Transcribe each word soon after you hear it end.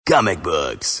comic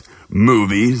books,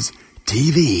 movies,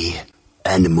 TV,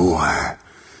 and more.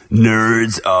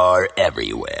 Nerds are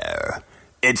everywhere.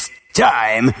 It's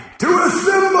time to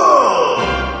assemble!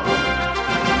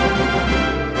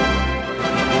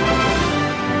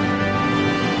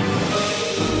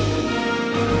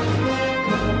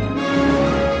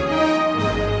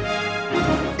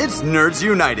 It's Nerds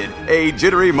United, a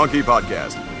Jittery Monkey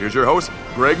podcast. Here's your host,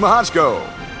 Greg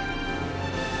Mahochko.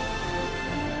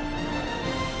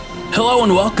 Hello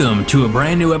and welcome to a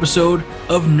brand new episode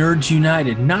of Nerds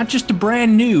United. Not just a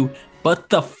brand new, but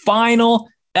the final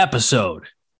episode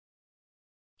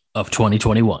of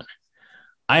 2021.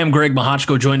 I am Greg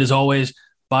Mahochko, joined as always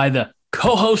by the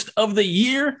co-host of the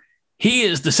year. He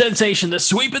is the sensation that's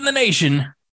sweeping the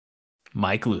nation,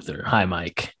 Mike Luther. Hi,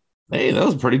 Mike. Hey, that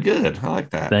was pretty good. I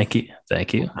like that. Thank you.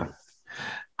 Thank you.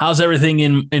 How's everything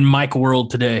in Mike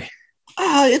world today?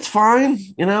 It's fine.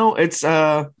 You know, it's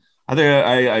I think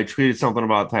I tweeted something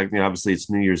about the fact that obviously it's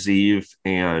New Year's Eve,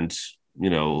 and you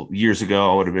know, years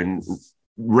ago I would have been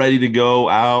ready to go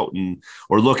out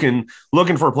or looking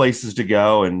for places to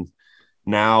go, and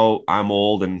now I'm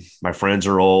old and my friends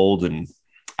are old and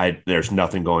there's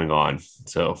nothing going on.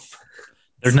 So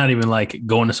there's not even like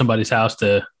going to somebody's house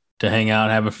to hang out,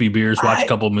 have a few beers, watch a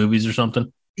couple of movies or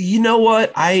something. You know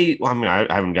what? I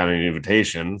haven't got any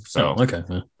invitation, so okay.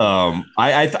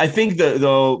 I think that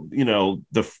though, you know,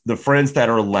 the friends that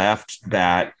are left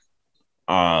that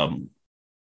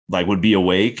like would be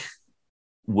awake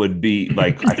would be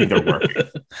like, I think they're working.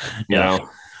 You know,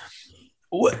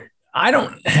 I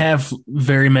don't have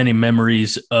very many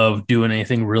memories of doing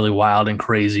anything really wild and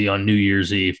crazy on New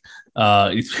Year's Eve.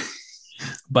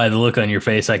 By the look on your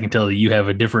face, I can tell that you have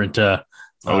a different.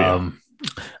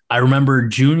 I remember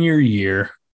junior year,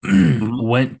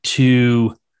 went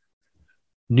to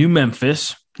New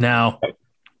Memphis. Now,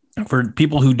 for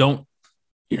people who don't,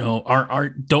 you know,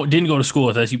 didn't go to school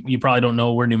with us, you probably don't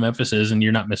know where New Memphis is, and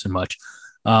you're not missing much.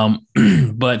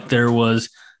 But there was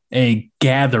a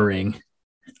gathering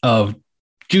of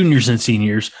juniors and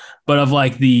seniors, but of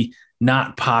like the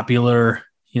not popular,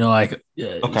 you know, like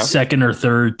second or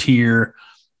third tier,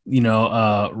 you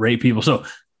know, rate people. So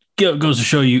it goes to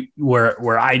show you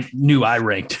where I knew I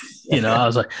ranked. You know,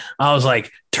 I was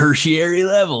like tertiary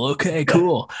level. Okay,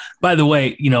 cool. By the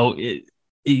way, you know,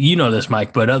 you know this,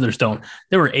 Mike, but others don't.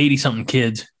 There were 80 something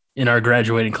kids in our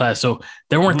graduating class, so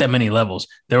there weren't that many levels.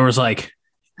 There was like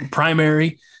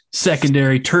primary,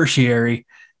 secondary, tertiary,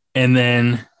 and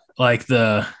then like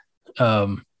the I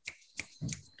don't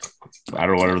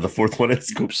know whatever the fourth one is.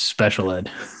 Special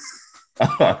ed.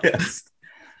 Yes.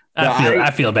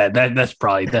 I feel bad. That's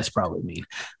probably mean.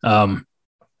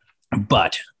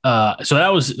 But so that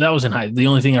was in high. The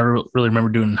only thing I really remember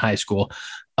doing in high school.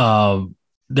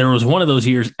 There was one of those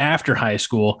years after high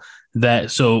school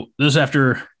so this is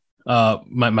after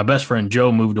my best friend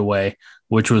Joe moved away,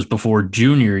 which was before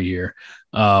junior year.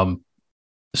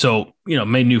 So, you know,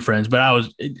 made new friends, but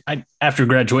I after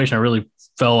graduation, I really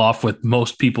fell off with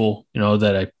most people, you know,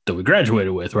 that we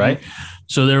graduated with. Right. Mm-hmm.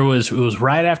 So it was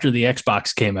right after the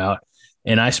Xbox came out,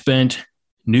 and I spent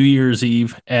New Year's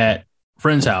Eve at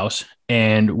friend's house,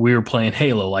 and we were playing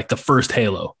Halo, like the first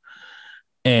Halo.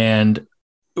 And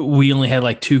we only had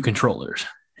like 2 controllers,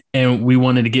 and we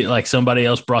wanted to get like somebody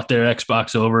else brought their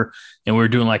Xbox over, and we were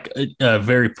doing like a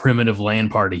very primitive LAN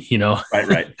party, you know?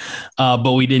 Right.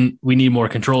 But we need more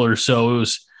controllers. So it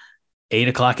was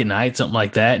 8:00 at night, something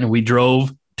like that. And we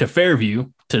drove to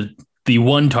Fairview to the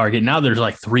one Target. Now there's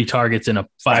like 3 Targets in a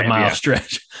 5-mile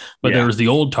stretch, but there was the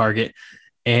old Target,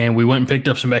 and we went and picked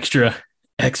up some extra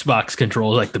Xbox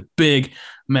controls, like the big,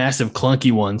 massive,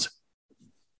 clunky ones.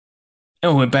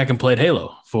 And we went back and played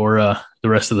Halo for the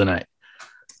rest of the night.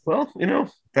 Well, you know,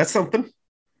 that's something.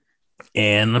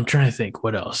 And I'm trying to think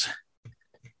what else.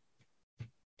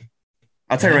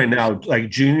 I'll tell you right now, like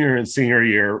junior and senior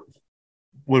year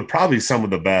were probably some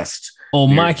of the best. Oh,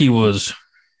 Mikey was.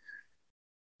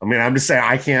 I mean, I'm just saying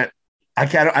I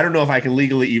don't know if I can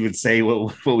legally even say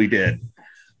what we did.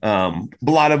 A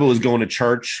lot of it was going to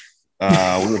church. We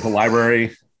went to the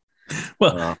library.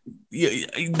 Well,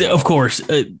 of course,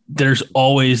 there's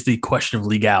always the question of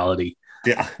legality.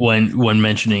 Yeah. When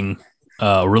mentioning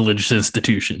religious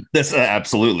institution. That's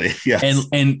absolutely. Yes.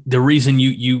 And the reason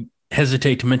you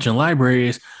hesitate to mention library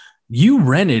is you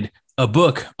rented a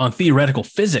book on theoretical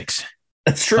physics.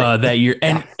 That's true. That year.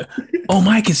 And oh,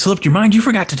 Mike, it slipped your mind. You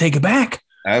forgot to take it back.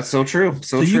 That's so true.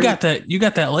 So you true. you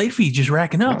got that late fee just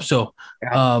racking up. So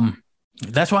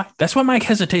that's why Mike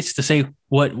hesitates to say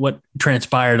what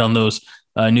transpired on those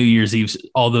New Year's Eves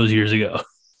all those years ago.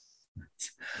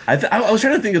 I was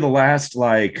trying to think of the last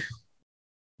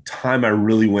time I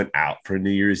really went out for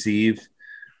New Year's Eve,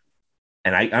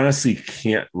 and I honestly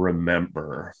can't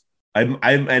remember. And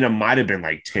it might have been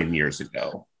like 10 years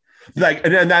ago. Like,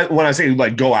 and that when I say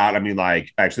like go out, I mean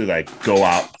like actually like go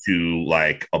out to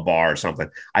like a bar or something.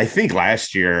 I think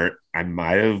last year I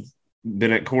might have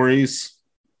been at Corey's,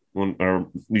 our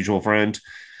mutual friend.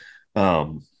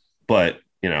 But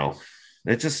you know,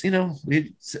 it's just, you know,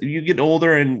 you get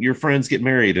older and your friends get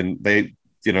married and they,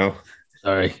 you know.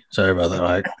 Sorry about that,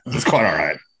 Mike. It's quite all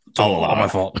right. It's all my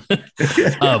fault.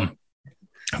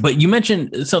 But you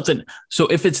mentioned something. So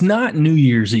if it's not New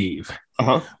Year's Eve,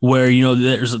 where, you know,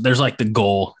 there's like the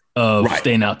goal of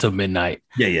staying out till midnight.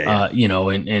 Yeah. You know,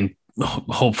 and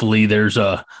hopefully there's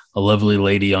a lovely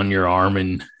lady on your arm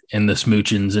and the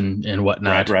smoochins and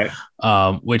whatnot. Right.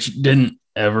 Which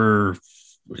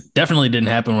definitely didn't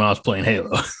happen when I was playing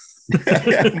Halo.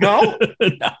 No.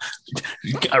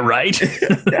 Right.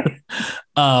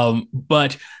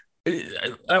 But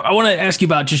I want to ask you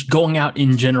about just going out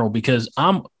in general, because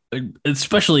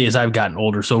especially as I've gotten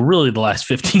older, so really the last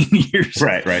 15 years,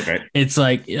 right. It's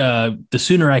like the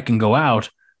sooner I can go out,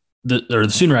 the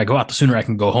sooner I go out, the sooner I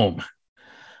can go home.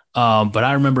 But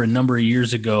I remember a number of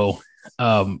years ago,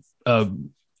 I'll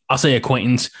say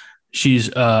acquaintance, she's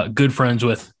good friends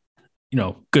with, you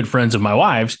know, good friends of my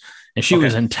wife's, and she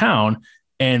was in town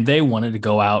and they wanted to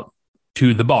go out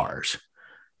to the bars.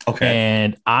 Okay.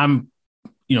 And I'm,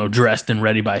 you know, dressed and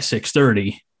ready by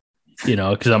 6:30, you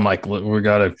know, because I'm like,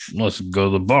 let's go to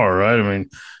the bar, right? I mean,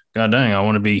 god dang, I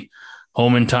want to be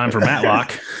home in time for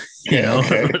Matlock, you know,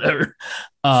 whatever.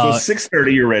 So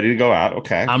 6:30, you're ready to go out.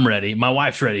 Okay. I'm ready. My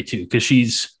wife's ready too, because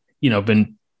she's, you know,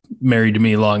 been married to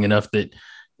me long enough that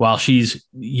while she's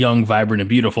young, vibrant, and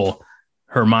beautiful,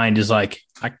 her mind is like,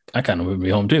 I kind of want to be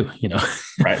home too, you know?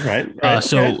 Right.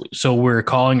 So we're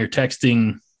calling or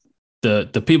texting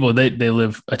the people, they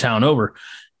live a town over,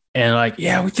 and like,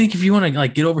 yeah, we think if you want to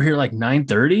like get over here like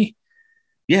 9:30.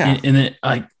 Yeah. And then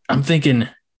I'm thinking,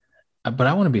 but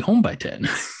I want to be home by 10.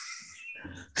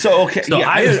 So, okay. So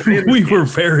yeah, we were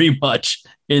very much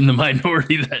in the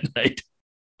minority that night.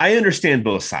 I understand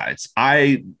both sides.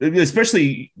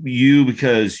 Especially you,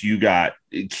 because you got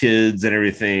kids and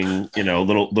everything, you know,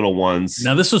 little ones.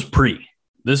 Now this was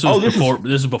this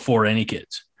is before any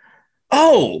kids.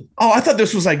 Oh, I thought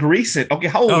this was like recent. Okay.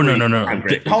 How old? No.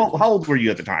 How old were you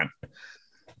at the time?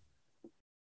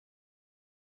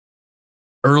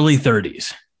 Early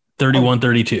 30s, 31,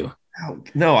 32.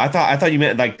 No, I thought you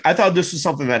meant like, I thought this was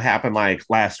something that happened like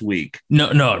last week. No.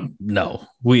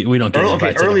 We don't get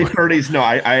early 30s. No,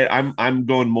 I'm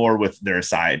going more with their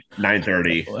side.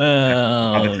 9:30.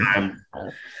 At the time.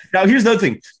 Now here's the other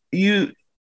thing.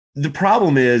 The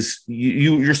problem is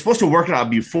you're supposed to work it out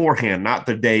beforehand, not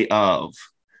the day of,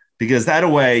 because that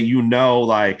way, you know,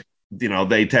 like, you know,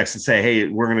 they text and say, hey,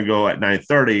 we're going to go at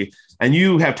 9:30, and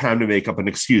you have time to make up an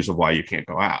excuse of why you can't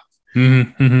go out.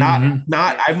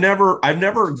 I've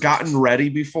never gotten ready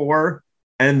before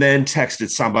and then texted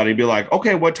somebody and be like,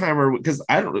 okay, what time because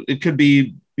it could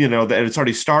be, you know, that it's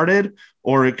already started,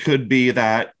 or it could be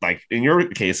that, like in your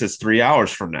case, it's 3 hours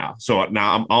from now. So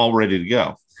now I'm all ready to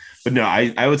go. But no,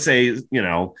 I would say, you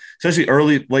know, especially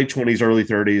late 20s, early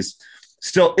 30s,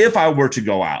 still, if I were to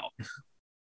go out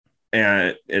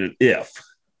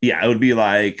it would be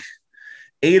like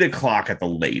 8 o'clock at the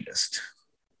latest.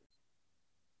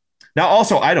 Now,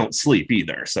 also, I don't sleep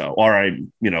either. So, or I,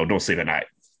 you know, don't sleep at night.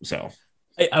 So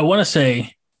I want to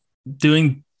say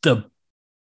doing the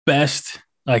best,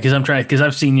 like, because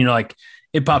I've seen, you know, like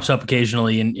it pops up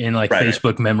occasionally in like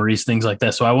Facebook memories, things like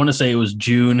that. So I want to say it was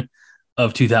June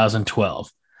of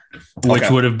 2012, which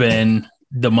would have been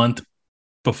the month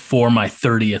before my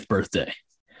 30th birthday.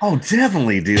 Oh,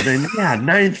 definitely, dude. Then yeah,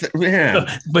 9th.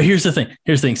 Yeah. But here's the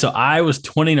thing. So I was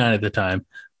 29 at the time.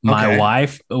 My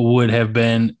wife would have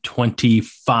been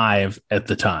 25 at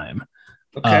the time.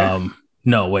 Okay.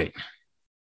 No, wait.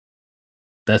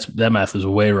 That math is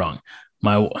way wrong.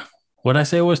 What did I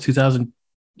say it was 2000?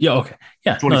 Yeah. Okay.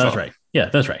 Yeah. No, that's right. Yeah,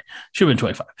 that's right. Should have been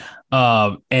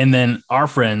 25. And then our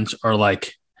friends are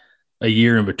like a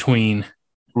year in between,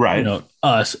 right? You know,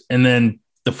 us. And then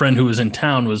the friend who was in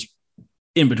town was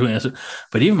in between us.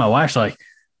 But even my wife's like,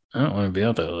 I don't want to be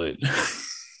out that late.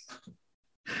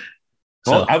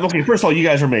 Well, okay. First of all, you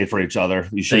guys are made for each other.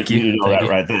 You should know that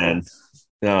right then.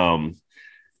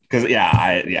 Because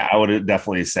I would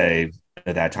definitely say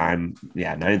at that time,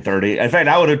 9:30. In fact,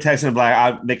 I would have texted him like,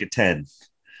 I'll make it 10,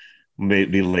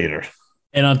 maybe later.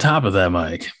 And on top of that,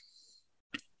 Mike,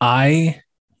 I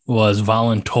was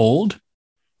voluntold.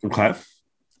 Okay.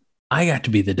 I got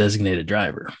to be the designated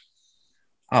driver.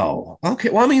 Oh, okay.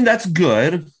 Well, I mean, that's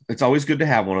good. It's always good to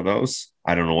have one of those.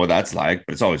 I don't know what that's like,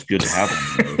 but it's always good to have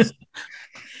them.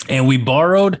 And we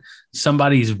borrowed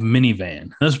somebody's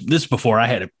minivan. This before I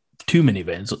had two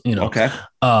minivans, you know. Okay.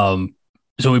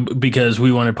 So because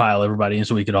we wanted to pile everybody in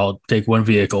so we could all take one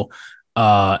vehicle.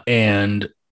 And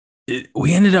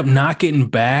we ended up not getting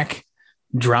back,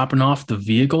 dropping off the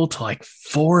vehicle till like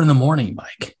 4 a.m,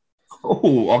 Mike.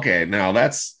 Oh, okay. Now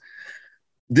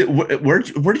where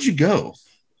did you go?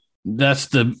 That's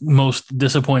the most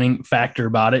disappointing factor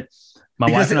about it.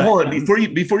 Hold on,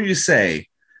 before you say,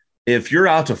 if you're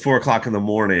out to 4 o'clock in the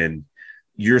morning,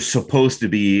 you're supposed to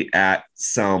be at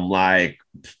some like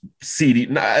seedy.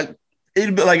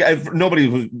 Nobody's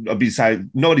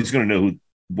going to know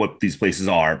what these places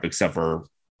are except for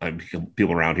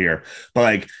people around here. But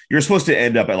like, you're supposed to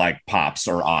end up at like Pops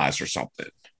or Oz or something,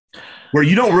 where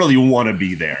you don't really want to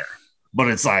be there. But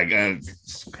it's like I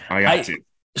got to.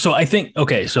 So I think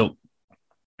so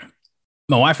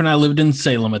my wife and I lived in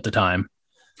Salem at the time.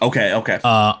 Okay.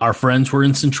 Our friends were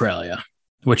in Centralia,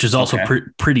 which is also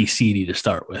pretty seedy to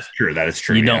start with. Sure, that is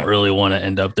true. You don't really want to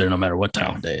end up there no matter what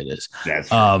time of day it is. That's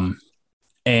true.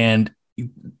 And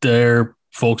their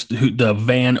folks, the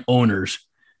van owners,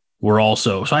 were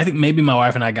also. So I think maybe my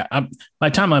wife and I got. By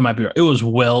the time I might be, it was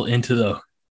well into the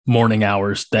morning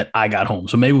hours that I got home.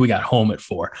 So maybe we got home at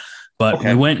 4, but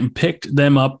we went and picked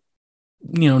them up,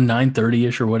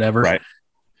 9:30ish or whatever. Right.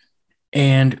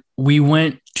 And we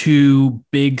went to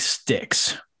Big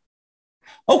Sticks.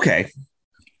 Okay.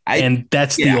 And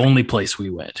that's the only place we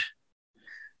went.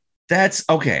 That's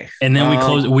okay. And then we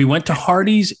closed. We went to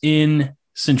Hardee's in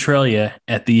Centralia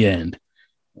at the end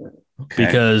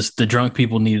because the drunk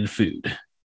people needed food.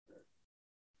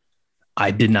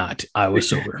 I did not. I was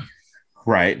sober.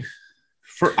 Right.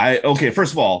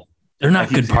 First of all, they're not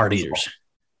good partiers.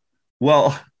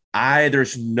 Well,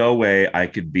 there's no way I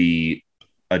could be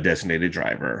a designated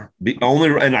driver.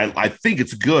 I think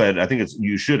it's good. I think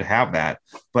you should have that,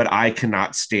 but I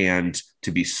cannot stand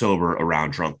to be sober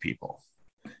around drunk people.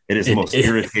 It is the most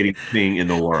irritating thing in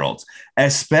the world,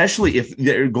 especially if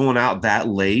they're going out that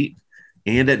late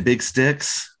and at Big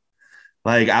Sticks.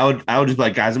 Like I would just be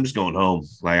like, guys, I'm just going home.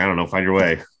 Like, I don't know, find your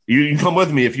way. You can come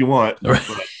with me if you want. Right.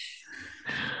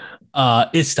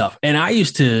 It's tough. And I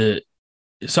used to,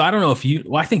 so I don't know if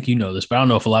I think you know this, but I don't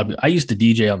know if a lot of people, I used to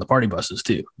DJ on the party buses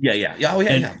too. Yeah. Oh,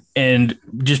 yeah. And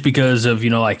just because of,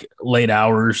 like late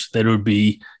hours, that would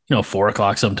be, 4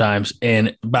 o'clock sometimes,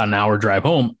 and about an hour drive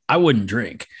home, I wouldn't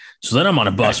drink. So then I'm on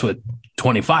a bus with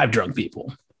 25 drunk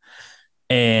people.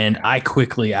 And I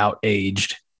quickly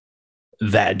outaged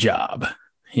that job,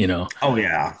 Oh,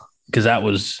 yeah. Because it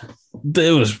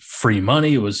was free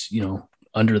money. It was,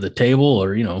 under the table,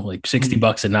 or, like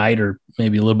 $60 a night, or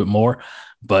maybe a little bit more.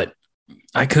 But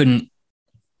I couldn't,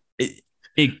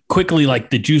 it quickly,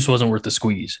 like the juice wasn't worth the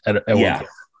squeeze at one point.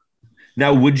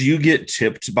 Now, would you get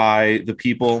tipped by the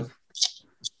people?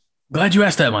 Glad you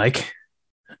asked that, Mike.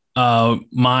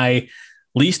 My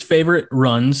least favorite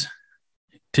runs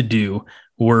to do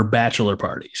were bachelor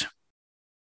parties.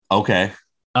 Okay.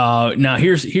 Now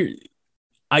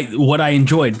what I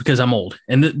enjoyed, because I'm old,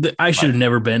 and I should have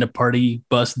never been a party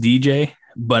bus DJ,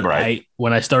 but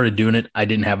when I started doing it, I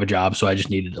didn't have a job, so I just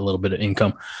needed a little bit of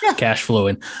income, cash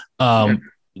flowing.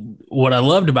 What I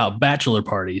loved about bachelor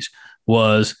parties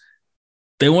was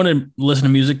they wanted to listen to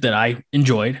music that I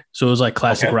enjoyed. So it was like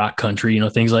classic rock, country,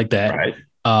 things like that. Right.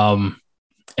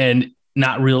 And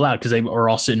not real loud, because they were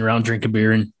all sitting around drinking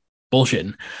beer and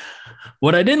bullshitting.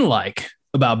 What I didn't like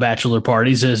about bachelor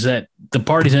parties is that the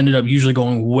parties ended up usually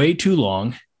going way too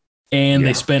long, and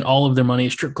they spent all of their money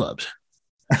at strip clubs.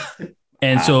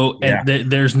 And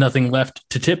there's nothing left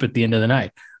to tip at the end of the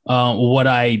night. What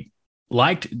I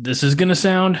liked, this is going to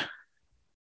sound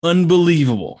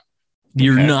unbelievable.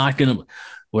 You're not going to,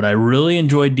 what I really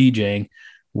enjoyed DJing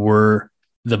were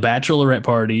the bachelorette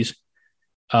parties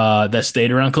that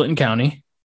stayed around Clinton County,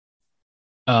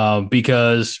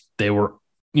 because they were,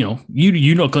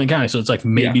 Clinton County. So it's like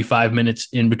maybe 5 minutes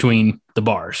in between the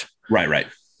bars. Right.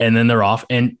 And then they're off.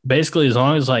 And basically, as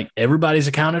long as like everybody's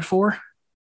accounted for,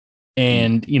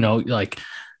 and, like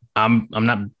I'm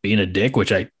not being a dick,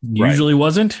 which I usually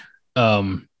wasn't,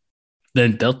 then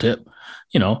they'll tip,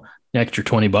 an extra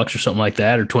 $20 or something like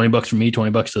that, or $20 for me,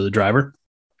 $20 to the driver.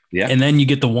 Yeah. And then you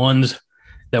get the ones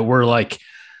that were like,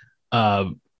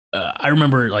 I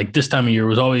remember like this time of year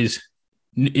was always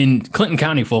in Clinton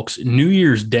County, folks. New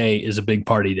Year's Day is a big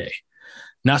party day.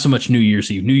 Not so much New Year's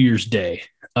Eve, New Year's Day.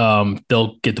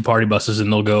 They'll get the party buses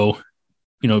and they'll go,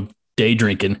 day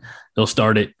drinking. They'll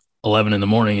start at 11 in the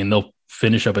morning and they'll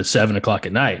finish up at 7 o'clock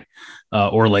at night,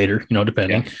 or later,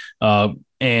 depending. But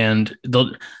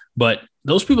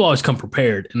those people always come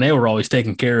prepared, and they were always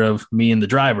taking care of me and the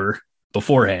driver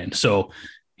beforehand. So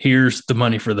here's the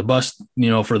money for the bus,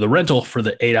 for the rental for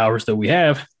the 8 hours that we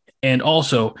have. And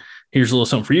also here's a little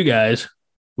something for you guys.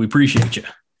 We appreciate you,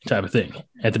 type of thing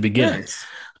at the beginning. Nice.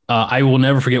 I will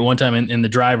never forget one time, and the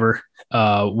driver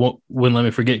wouldn't let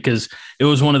me forget, because it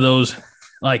was one of those,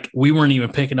 like, we weren't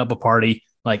even picking up a party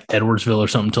like Edwardsville or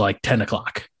something till like 10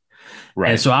 o'clock.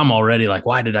 Right. And so I'm already like,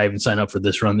 why did I even sign up for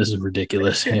this run? This is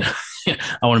ridiculous. I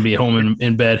want to be at home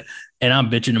in bed, and I'm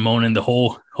bitching and moaning the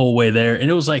whole way there. And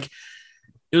it was like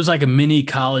a mini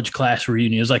college class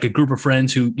reunion. It was like a group of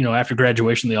friends who, after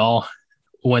graduation, they all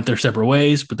went their separate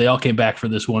ways, but they all came back for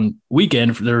this one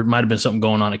weekend. There might've been something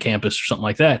going on at campus or something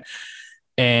like that.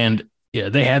 And yeah,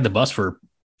 they had the bus for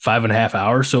 5.5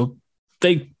 hours. So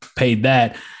they paid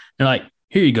that. They're like,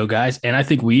 here you go, guys. And I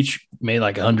think we each made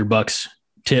like $100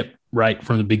 tip right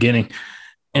from the beginning.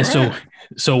 And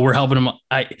so we're helping them.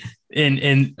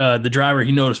 The driver,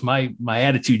 he noticed my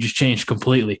attitude just changed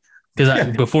completely.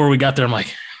 Because before we got there, I'm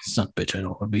like, son of a bitch, I don't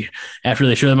want to be here. After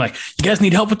they showed them, like, you guys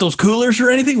need help with those coolers or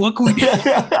anything? What can we do?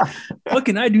 What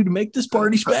can I do to make this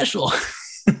party special?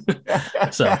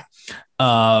 So,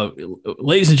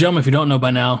 ladies and gentlemen, if you don't know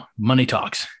by now, money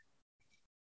talks.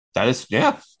 That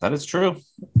is true.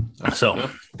 So,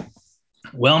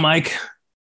 well, Mike,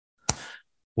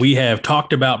 we have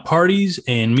talked about parties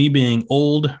and me being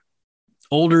older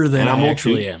than I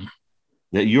actually am.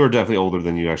 Yeah, you are definitely older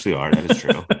than you actually are. That is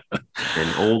true. You're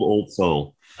an old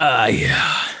soul.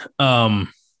 Yeah. Oh,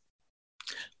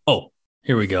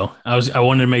 here we go. I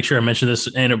wanted to make sure I mentioned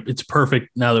this, and it's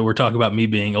perfect now that we're talking about me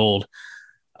being old.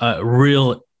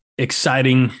 Real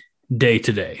exciting day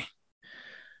today.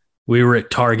 We were at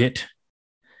Target.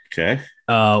 Okay.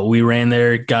 We ran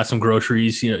there, got some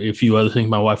groceries, a few other things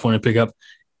my wife wanted to pick up,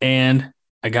 and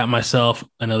I got myself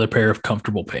another pair of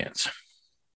comfortable pants.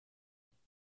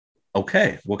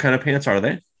 Okay. What kind of pants are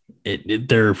they?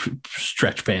 They're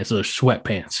stretch pants. They're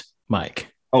sweatpants,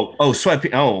 Mike. Oh, sweat.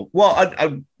 Oh, well,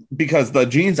 I, because the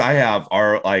jeans I have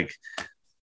are like,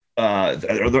 they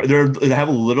have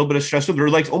a little bit of stretch. So they're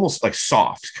like almost like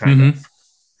soft kind of.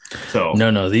 So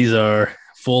no, these are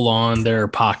full on. There are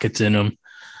pockets in them.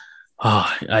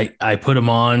 Oh, I put them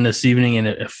on this evening, and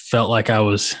it felt like I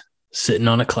was sitting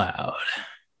on a cloud.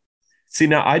 See,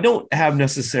 now I don't have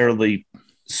necessarily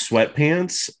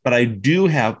sweatpants, but I do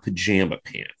have pajama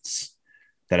pants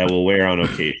that I will wear on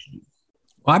occasion.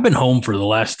 Well, I've been home for the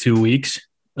last 2 weeks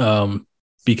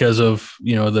because of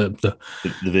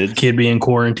the kid being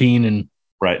quarantined, and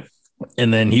right,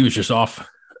 and then he was just off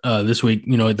this week.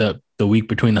 The week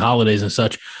between the holidays and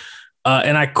such,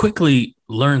 and I quickly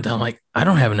learned that I'm like, I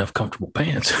don't have enough comfortable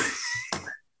pants.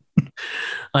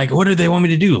 Like, what do they want me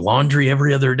to do? Laundry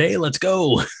every other day? Let's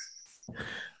go.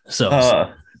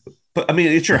 So. But I mean,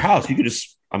 it's your house. You could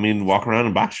just, walk around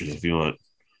in boxers if you want.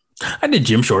 I did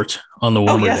gym shorts on the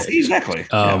warmer days. Exactly.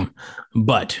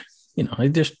 But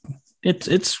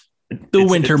it's the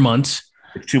winter months.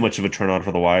 It's too much of a turn on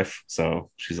for the wife,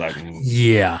 so she's like,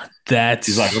 yeah,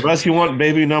 she's like, unless you want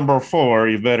baby number 4,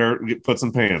 you better put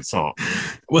some pants on.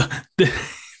 Well,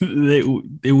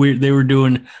 they were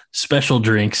doing special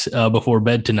drinks before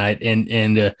bed tonight,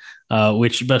 and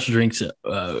which special drinks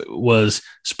was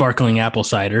sparkling apple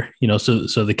cider,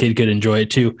 so the kid could enjoy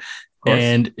it too.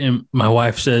 And my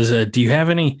wife says, do you have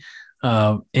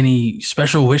any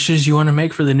special wishes you want to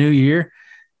make for the new year?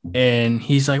 And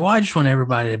he's like, well, I just want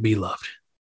everybody to be loved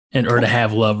or to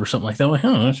have love or something like that. I'm like,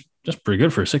 oh, that's pretty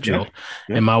good for a 6-year-old.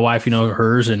 Yeah. And my wife,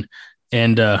 hers and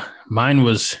mine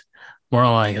was more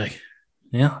like,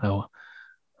 yeah,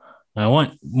 I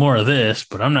want more of this,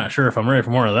 but I'm not sure if I'm ready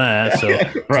for more of that. So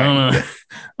right. I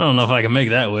don't know if I can make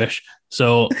that wish.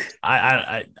 So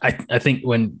I think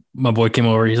when my boy came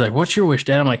over, he's like, "What's your wish,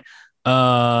 Dad?" I'm like,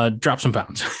 drop some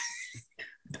pounds."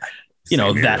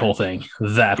 That whole thing.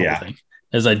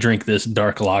 As I drink this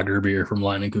dark lager beer from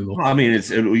Leinenkugel.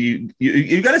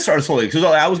 You got to start slowly, because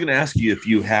I was going to ask you if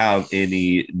you have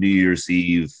any New Year's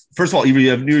Eve. First of all, either you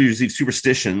have New Year's Eve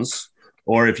superstitions,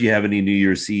 or if you have any New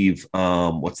Year's Eve,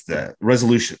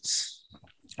 resolutions?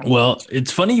 Well,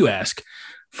 it's funny you ask.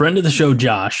 Friend of the show,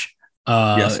 Josh,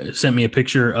 sent me a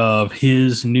picture of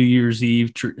his New Year's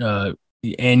Eve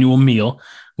annual meal,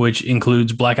 which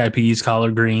includes black eyed peas,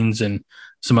 collard greens, and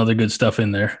some other good stuff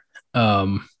in there.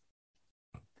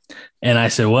 And I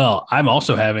said, well, I'm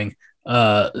also having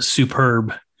a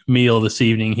superb meal this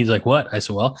evening. He's like, what? I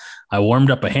said, well, I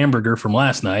warmed up a hamburger from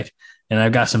last night, and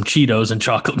I've got some Cheetos and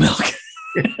chocolate milk.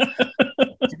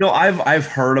 I've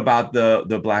heard about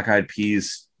the black eyed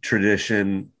peas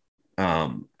tradition.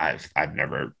 I've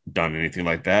never done anything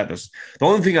like that. The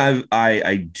only thing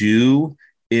I do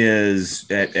is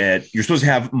at you're supposed to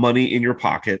have money in your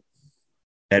pocket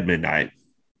at midnight,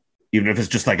 even if it's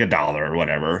just like $1 or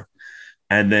whatever.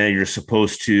 And then you're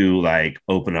supposed to like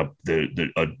open up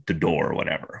the door or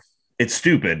whatever. It's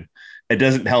stupid. It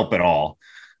doesn't help at all.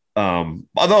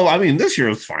 Although, I mean, this year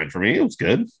was fine for me. It was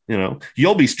good.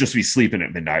 You'll be sleeping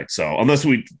at midnight. So unless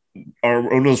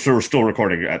we're still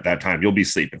recording at that time, you'll be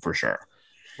sleeping for sure.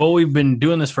 Well, we've been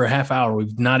doing this for a half hour.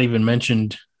 We've not even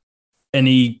mentioned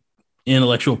any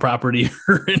intellectual property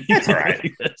or anything. That's all right.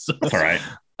 Like that. So, that's all right.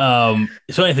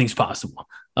 So anything's possible.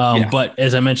 But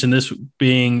as I mentioned, this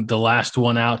being the last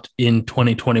one out in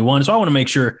 2021. So I want to make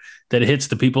sure that it hits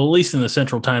the people, at least in the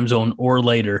central time zone or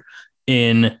later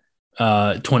in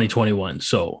 2021.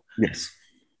 So yes.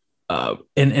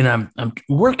 And I'm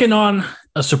working on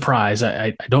a surprise.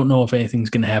 I don't know if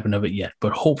anything's going to happen of it yet,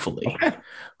 but hopefully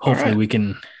we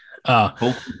can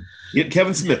get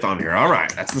Kevin Smith on here. All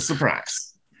right. That's the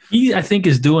surprise. He, I think,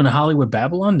 is doing a Hollywood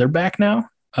Babylon. They're back now.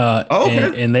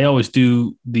 And they always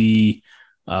do the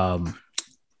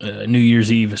New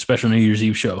Year's Eve, a special New Year's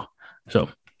Eve show. So,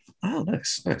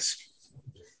 nice.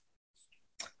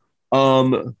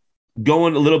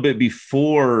 Going a little bit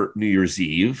before New Year's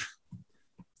Eve,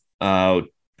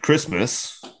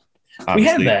 Christmas. Obviously. We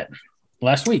had that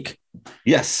last week.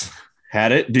 Yes,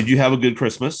 had it. Did you have a good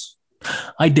Christmas?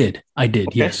 I did. Okay,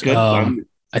 yes. Good.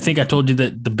 I think I told you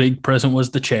that the big present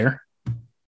was the chair.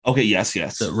 Okay. Yes.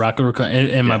 The rocker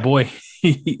and my boy.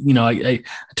 I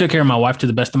took care of my wife to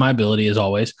the best of my ability, as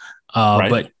always.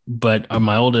 Right. But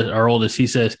our oldest, he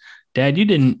says, "Dad, you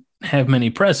didn't have many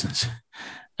presents,"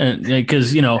 and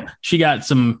because she got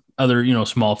some other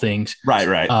small things.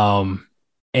 Right.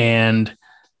 And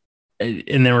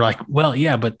they were like, "Well,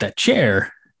 yeah, but that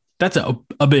chair, that's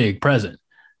a big present."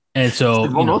 And so,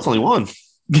 no, it's only one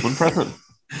present.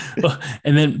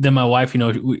 And then my wife,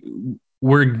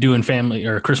 we're doing family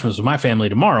or Christmas with my family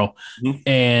tomorrow. Mm-hmm.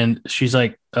 And she's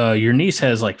like, your niece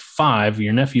has like 5,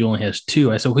 your nephew only has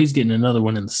 2. I said, well, he's getting another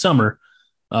one in the summer,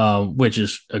 which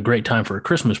is a great time for a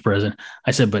Christmas present.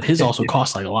 I said, but his also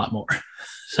costs like a lot more.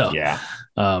 So, yeah.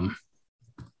 With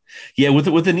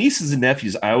the nieces and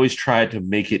nephews, I always try to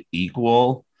make it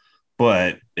equal,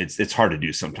 but it's hard to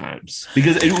do sometimes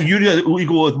because you do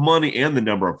equal with money and the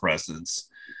number of presents.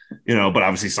 But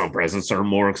obviously some presents are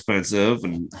more expensive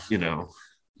and,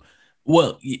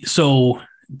 Well, so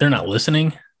they're not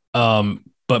listening.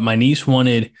 But my niece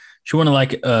wanted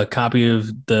like a copy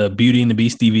of the Beauty and the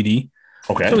Beast DVD.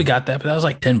 Okay. So we got that, but that was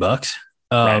like $10.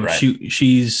 Right.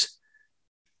 She's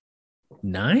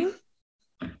 9.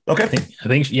 Okay. I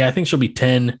think she'll be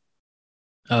 10,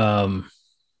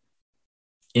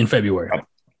 in February.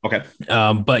 Okay.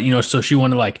 But so she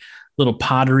wanted like little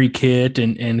pottery kit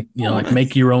and like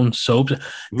make your own soaps.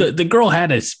 The girl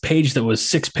had a page that was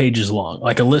 6 pages long,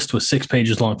 like a list was 6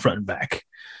 pages long front and back.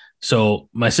 So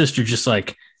my sister just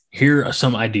like, here are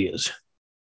some ideas.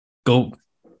 Go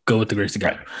with the grace of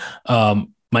God.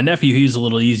 My nephew, he's a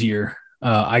little easier. He's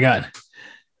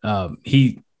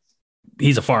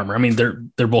a farmer. I mean,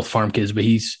 they're both farm kids, but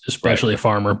he's especially a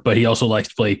farmer, but he also likes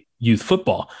to play youth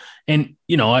football. And,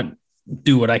 I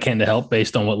do what I can to help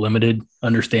based on what limited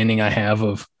understanding I have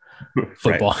of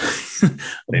football.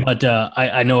 But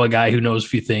I know a guy who knows a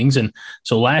few things. And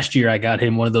so last year I got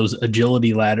him one of those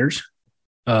agility ladders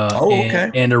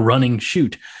and a running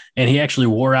chute. And he actually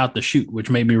wore out the chute, which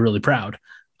made me really proud.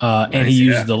 And he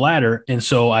used the ladder. And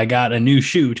so I got a new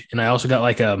chute, and I also got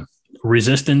like a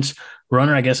resistance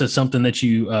runner. I guess it's something that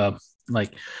you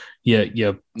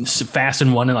you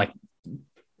fasten one and like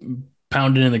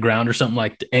pound it in the ground or something,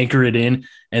 like to anchor it in.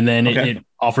 And then it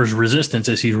offers resistance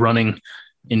as he's running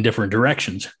in different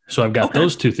directions. So I've got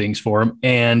those 2 things for him.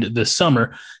 And this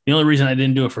summer, the only reason I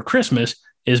didn't do it for Christmas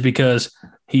is because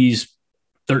he's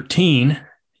 13.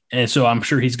 And so I'm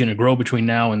sure he's going to grow between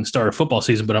now and the start of football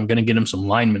season, but I'm going to get him some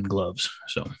lineman gloves.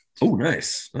 So,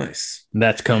 nice.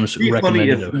 That comes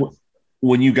recommended.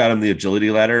 When you got him the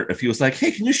agility ladder, if he was like,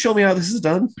 hey, can you show me how this is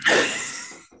done?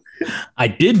 I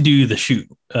did do the chute,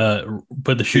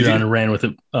 put the chute on and ran with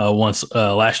it once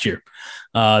last year.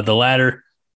 The ladder,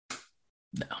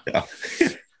 no. Yeah.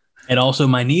 And also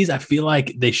my knees, I feel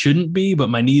like they shouldn't be, but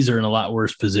my knees are in a lot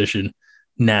worse position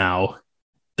now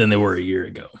than they were a year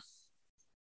ago.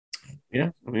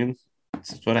 Yeah, I mean,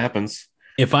 that's what happens.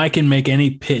 If I can make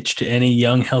any pitch to any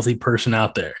young, healthy person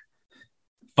out there,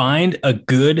 find a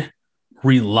good,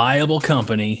 reliable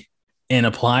company and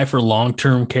apply for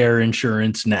long-term care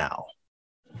insurance now.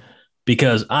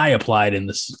 Because I applied in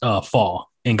this fall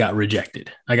and got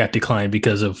rejected. I got declined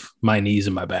because of my knees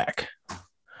and my back.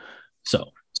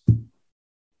 So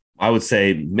I would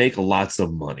say make lots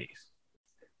of money.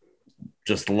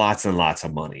 just lots and lots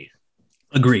of money.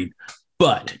 Agreed.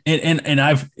 But and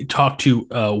I've talked to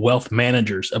wealth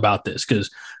managers about this because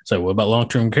it's like, what about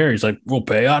long-term care? He's like, we'll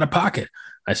pay out of pocket.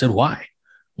 I said, why?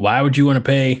 Why would you want to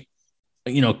pay,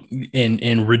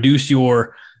 and reduce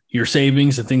your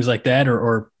savings and things like that,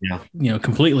 or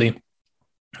completely,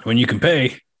 when you can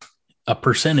pay a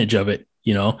percentage of it,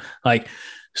 like,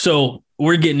 so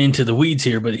we're getting into the weeds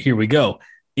here, but here we go.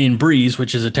 In Breeze,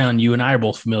 which is a town you and I are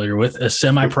both familiar with, a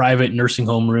semi-private nursing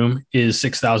home room is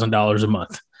 $6,000 a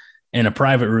month, and a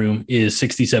private room is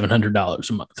 $6,700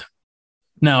 a month.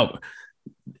 Now,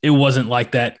 it wasn't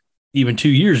like that even 2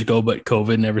 years ago, but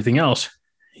COVID and everything else,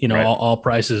 right. all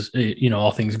prices,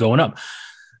 all things going up.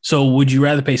 So would you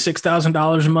rather pay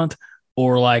 $6,000 a month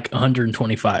or like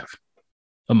 $125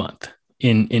 a month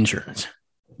in insurance?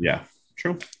 Yeah,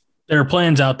 true. There are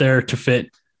plans out there to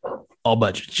fit all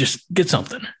budgets. Just get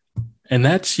something. And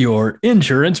that's your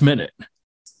insurance minute.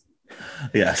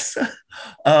 Yes.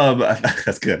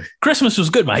 That's good. Christmas was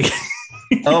good, Mike.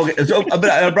 Okay. So, but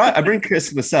I bring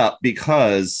Christmas up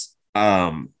because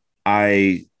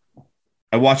I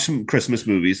watched some Christmas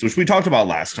movies, which we talked about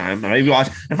last time. And in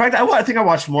fact, I think I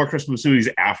watched more Christmas movies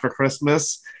after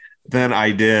Christmas than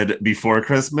I did before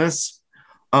Christmas.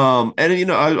 And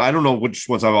I don't know which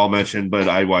ones I've all mentioned, but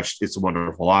I watched It's a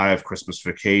Wonderful Life, Christmas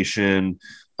Vacation,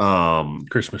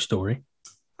 Christmas Story.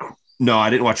 No, I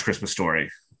didn't watch Christmas Story.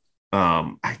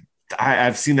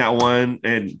 I've seen that one,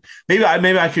 and maybe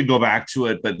I could go back to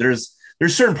it, but there's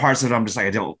certain parts that I'm just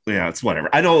like, it's whatever.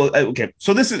 I know. Okay,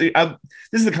 so this is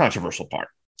the controversial part.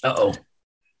 Uh-oh.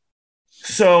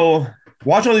 So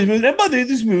watch all these movies, but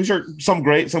these movies are some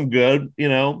great, some good.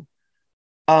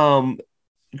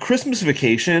 Christmas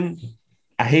Vacation,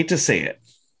 I hate to say it,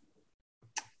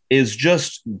 is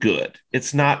just good.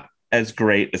 It's not as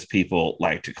great as people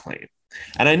like to claim.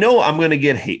 And I know I'm going to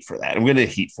get hate for that. I'm going to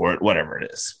get heat for it, whatever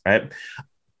it is, right?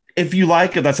 If you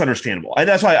like it, that's understandable. And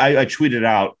that's why I tweeted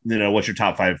out, what's your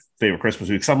top 5 favorite Christmas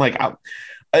movies? I'm like,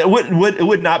 it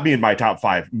would not be in my top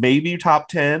 5, maybe top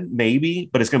 10, maybe,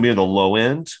 but it's going to be in the low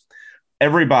end.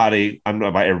 Everybody, I'm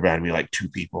not by everybody, I mean like 2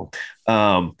 people,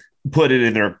 put it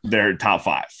in their top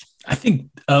 5. I think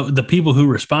the people who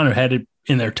responded had it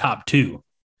in their top 2.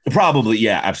 Probably,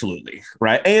 yeah, absolutely,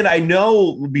 right. And I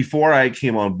know before I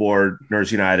came on board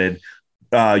Nerds United,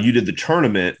 you did the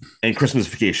tournament and Christmas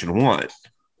Vacation won,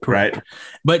 correct? Right?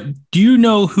 But do you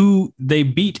know who they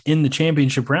beat in the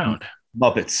championship round?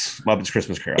 Muppets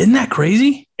Christmas Carol. Isn't that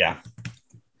crazy? Yeah.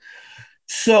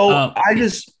 So I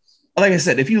just, like I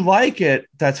said, if you like it,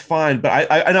 that's fine. But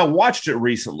I watched it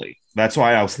recently. That's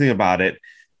why I was thinking about it.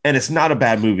 And it's not a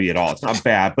bad movie at all. It's not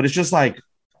bad, but it's just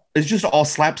all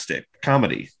slapstick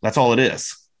comedy. That's all it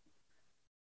is.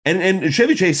 And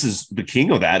Chevy Chase is the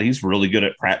king of that. He's really good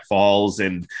at pratfalls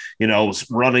and,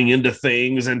 running into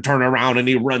things and turn around and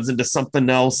he runs into something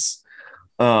else,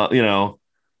 But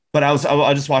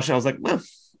I just watched it. I was like,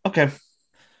 okay.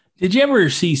 Did you ever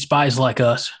see Spies Like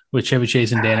Us with Chevy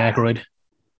Chase and Dan Aykroyd?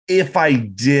 If I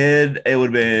did, it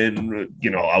would have been,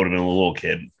 I would have been a little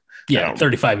kid. Yeah,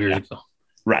 35 years ago.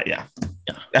 Right. Yeah.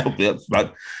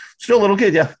 But still a little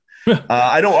kid. Yeah.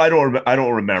 I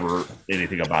don't remember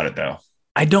anything about it though.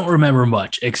 I don't remember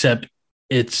much except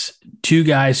it's 2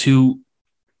 guys who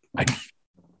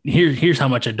here's how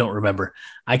much I don't remember.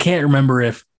 I can't remember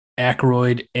if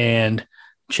Aykroyd and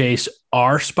Chase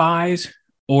are spies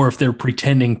or if they're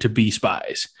pretending to be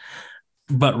spies.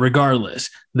 But regardless,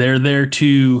 they're there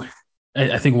to,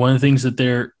 I think one of the things that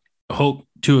they're hope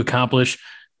to accomplish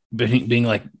being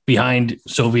like behind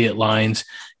Soviet lines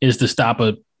is to stop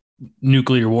a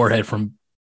nuclear warhead from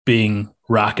being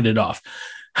rocketed off.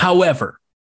 However,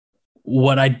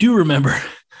 what I do remember,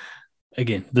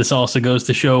 again, this also goes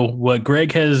to show what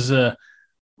Greg has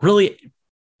really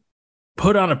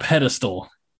put on a pedestal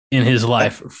in his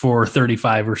life for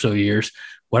 35 or so years.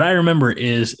 What I remember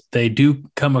is they do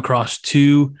come across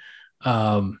 2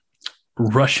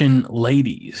 Russian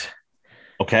ladies,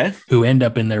 okay, who end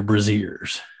up in their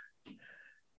brassieres.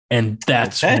 And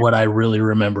that's what I really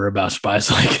remember about Spies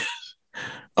Like Us.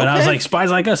 But I was like, Spies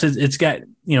Like Us, it's got,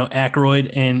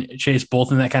 Aykroyd and Chase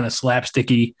both in that kind of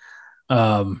slapsticky.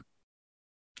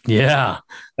 Yeah.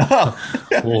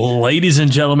 Ladies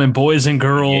and gentlemen, boys and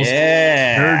girls,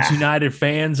 Nerds United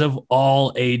fans of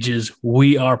all ages,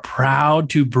 we are proud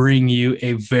to bring you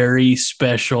a very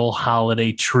special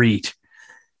holiday treat.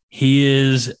 He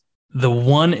is the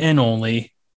one and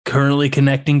only, currently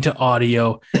connecting to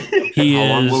audio. He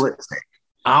is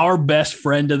our best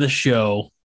friend of the show,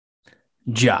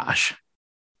 Josh.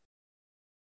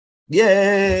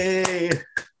 Yay!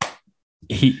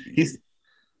 He's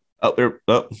now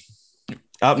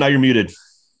you're muted.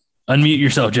 Unmute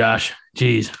yourself, Josh.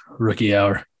 Jeez, rookie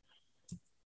hour.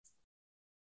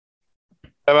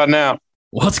 How about now?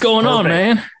 What's going on,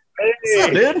 man? Hey, What's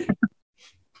up, dude?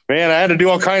 man, I had to do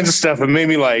all kinds of stuff. It made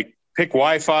me like pick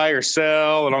Wi-Fi or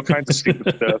cell and all kinds of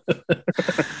stupid stuff. What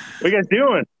you guys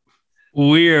doing?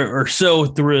 We are so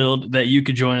thrilled that you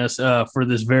could join us for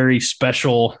this very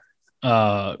special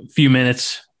few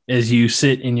minutes as you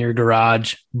sit in your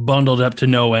garage, bundled up to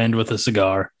no end with a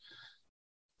cigar.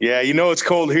 Yeah, you know it's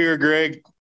cold here, Greg.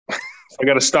 I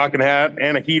got a stocking hat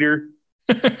and a heater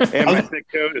and my thick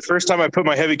coat. The first time I put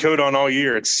my heavy coat on all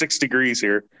year. It's 6 degrees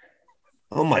here.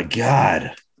 Oh my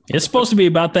God. It's supposed to be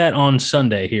about that on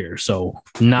Sunday here, so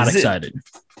not excited.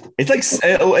 It's like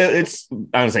it's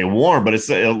I don't say warm, but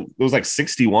it was like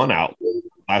 61 out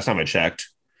last time I checked.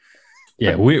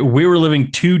 Yeah, we were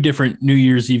living two different New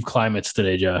Year's Eve climates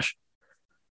today, Josh.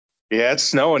 Yeah, it's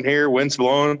snowing here. Wind's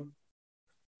blowing.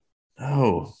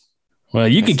 Oh, well,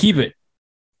 you can keep it.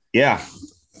 Yeah,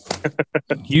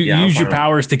 you use your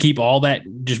powers to keep all that.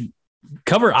 Just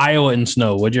cover Iowa in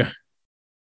snow, would you?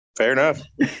 Fair enough.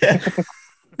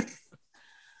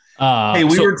 Hey,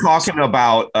 we were talking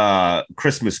about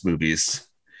Christmas movies.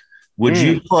 Would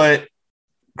you put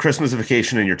Christmas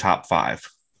Vacation in your top 5?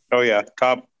 Oh yeah,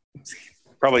 top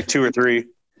probably 2 or 3.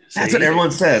 That's what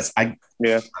everyone says.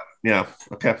 Yeah.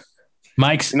 Okay.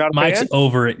 Mike's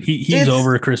over it. He's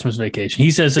over a Christmas Vacation.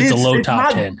 He says it's a low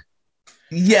top 10.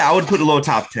 Yeah, I would put a low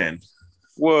top 10.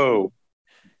 Whoa.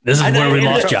 This is where we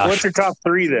lost Josh. What's your top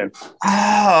 3 then?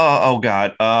 Oh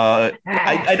God.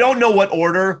 I don't know what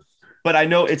order, but I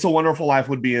know It's a Wonderful Life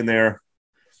would be in there.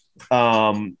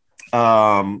 Santa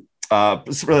Claus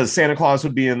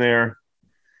would be in there.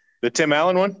 The Tim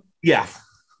Allen one? Yeah.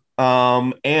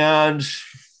 And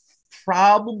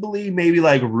probably maybe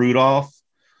like Rudolph.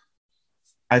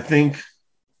 I think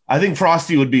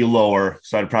Frosty would be lower,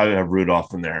 so I'd probably have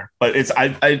Rudolph in there. But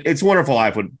It's Wonderful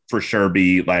Life would for sure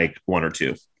be like 1 or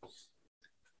 2.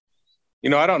 You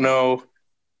know, I don't know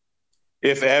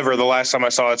if ever the last time I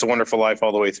saw It's a Wonderful Life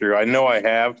all the way through. I know I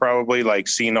have probably like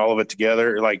seen all of it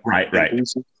together, like right.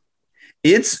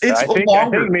 It's I think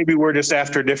maybe we're just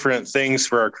after different things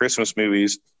for our Christmas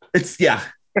movies. It's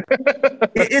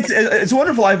It's a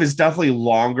Wonderful Life is definitely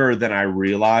longer than I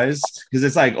realized because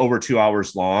it's like over 2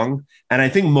 hours long. And I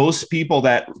think most people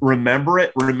that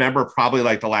remember probably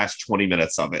like the last 20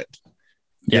 minutes of it.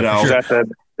 Yeah, you know, is that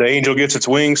the angel gets its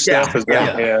wings stuff?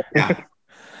 Yeah.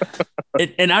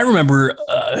 And I remember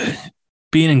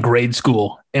being in grade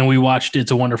school and we watched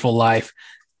It's a Wonderful Life,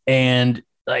 and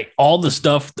like all the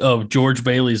stuff of George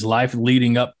Bailey's life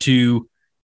leading up to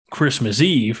Christmas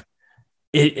Eve,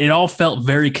 it all felt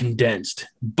very condensed.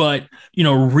 But, you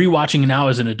know, rewatching it now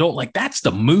as an adult, like that's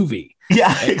the movie.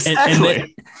 Yeah,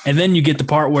 exactly. And then you get the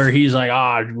part where he's like,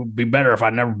 it would be better if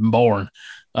I'd never been born.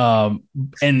 And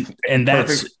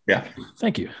that's perfect. Yeah.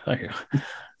 Thank you.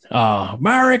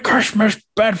 Merry Christmas,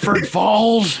 Bedford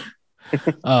Falls.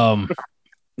 No,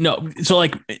 so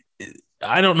like,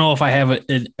 I don't know if I have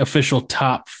an official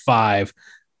top 5,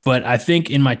 but I think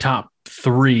in my top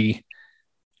 3,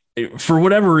 for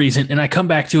whatever reason, and I come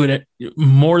back to it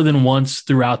more than once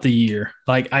throughout the year.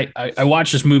 Like I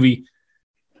watch this movie,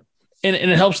 and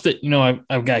it helps that, you know,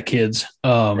 I've got kids,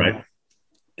 right.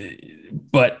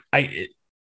 But I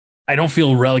don't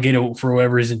feel relegated for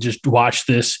whatever reason. Just watch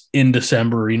this in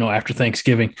December, you know, after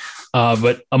Thanksgiving.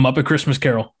 But A Muppet Christmas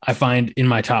Carol, I find in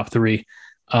my top 3.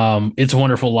 It's a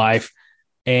Wonderful Life,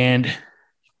 and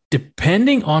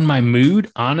depending on my mood,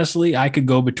 honestly, I could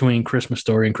go between Christmas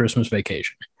Story and Christmas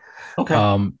Vacation. Okay.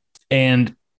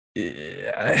 And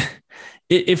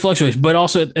it fluctuates, but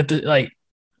also at the, like,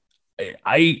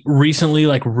 I recently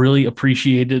like really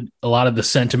appreciated a lot of the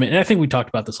sentiment. And I think we talked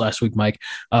about this last week, Mike,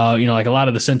 you know, like a lot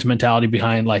of the sentimentality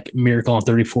behind like Miracle on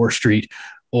 34th Street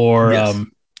or,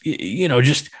 you know,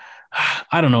 just,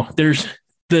 I don't know. There's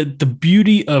the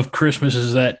beauty of Christmas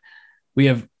is that we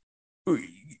have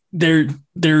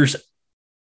there's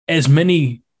as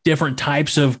many different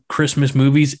types of Christmas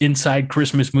movies inside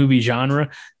Christmas movie genre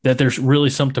that there's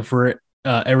really something for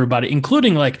everybody,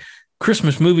 including like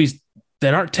Christmas movies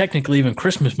that aren't technically even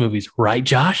Christmas movies, right,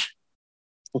 Josh?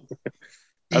 I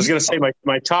was going to say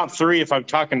my top 3, if I'm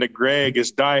talking to Greg,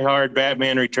 is Die Hard,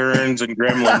 Batman Returns, and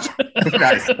Gremlins.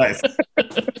 Nice.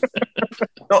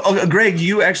 Greg,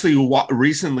 you actually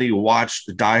recently watched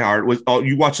Die Hard.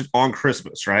 You watched it on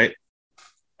Christmas, right?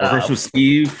 Christmas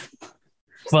Eve.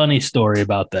 Funny story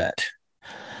about that.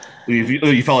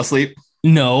 You fell asleep?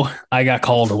 No, I got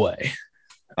called away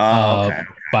Okay.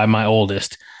 by my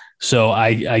oldest. So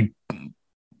I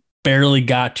barely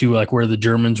got to like where the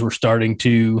Germans were starting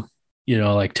to,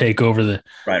 like take over the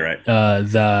Right.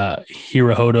 the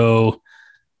Hirohodo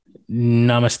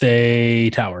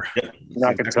Namaste Tower. Yep. You're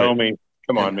not gonna tell me.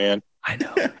 Come on, man. I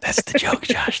know. That's the joke,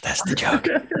 Josh. That's the joke.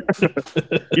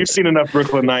 You've seen enough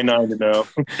Brooklyn Nine-Nine to know.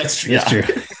 That's true. That's true.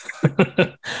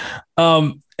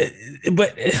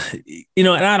 But and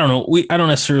I don't know. I don't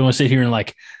necessarily want to sit here and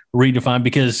like redefine,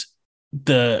 because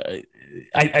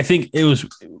I think it was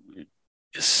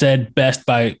said best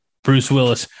by Bruce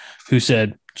Willis, who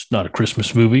said it's not a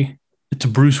Christmas movie, it's a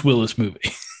Bruce Willis movie.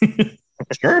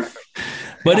 Sure.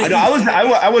 But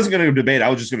I wasn't going to debate. I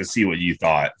was just going to see what you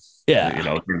thought. Yeah,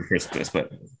 during Christmas,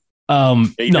 but no,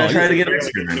 trying to get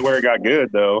to where it got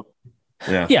good though.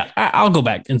 Yeah, I'll go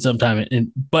back in sometime.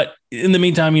 But in the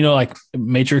meantime, like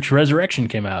Matrix Resurrection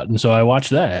came out, and so I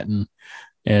watched that,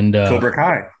 and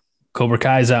Cobra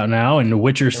Kai's out now, and The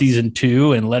Witcher season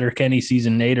 2, and Letterkenny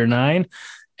season 8 or 9,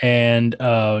 and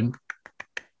other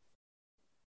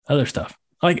stuff.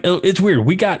 Like, it's weird.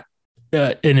 We got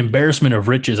an embarrassment of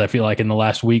riches, I feel like, in the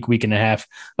last week and a half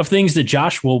of things that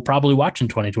Josh will probably watch in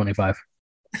 2025.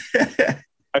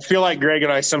 I feel like Greg and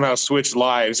I somehow switched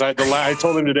lives. I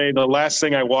told him today the last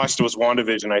thing I watched was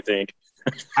WandaVision, I think.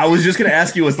 I was just going to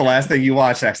ask you what's the last thing you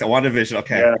watched, next. WandaVision,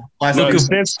 okay. Yeah.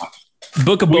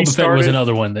 Book of Boba Fett was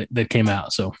another one that came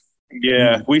out. So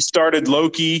yeah, we started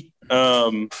Loki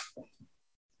and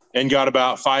got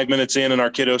about 5 minutes in, and our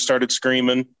kiddo started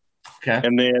screaming. Okay.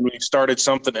 And then we started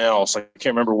something else. I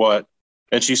can't remember what.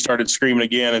 And she started screaming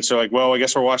again. And so I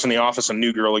guess we're watching The Office and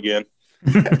New Girl again.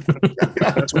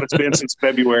 That's what it's been since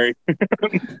February.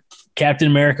 Captain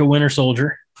America Winter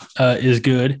Soldier is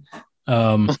good.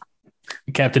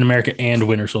 Captain America and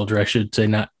Winter Soldier, I should say,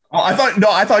 not. Oh,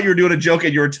 I thought you were doing a joke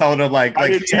and you were telling him like I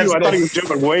did too. I thought he was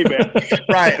jumping way back.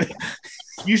 Right.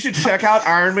 You should check out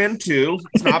Iron Man 2.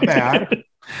 It's not bad.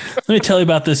 Let me tell you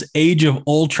about this Age of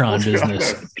Ultron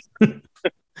business.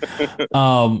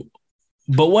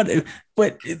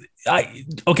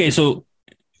 So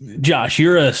Josh,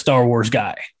 you're a Star Wars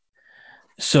guy.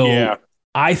 So yeah.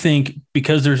 I think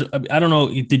because I don't know,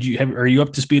 are you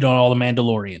up to speed on all the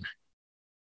Mandalorian?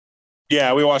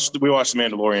 Yeah, we watched the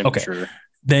Mandalorian. Okay. For sure.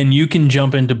 Then you can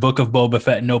jump into Book of Boba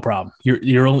Fett, no problem.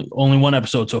 You're only one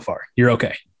episode so far. You're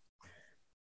okay.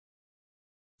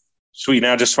 Sweet.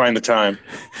 Now just find the time.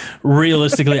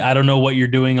 Realistically, I don't know what you're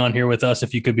doing on here with us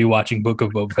if you could be watching Book of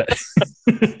Boba Fett.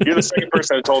 You're the second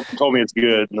person that told me it's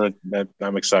good, and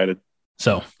I'm excited.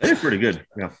 So it's pretty good.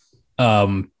 Yeah.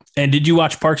 And did you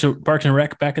watch Parks and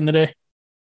Rec back in the day?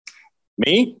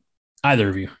 Me? Either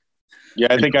of you? Yeah,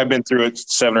 I think I've been through it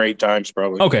 7 or 8 times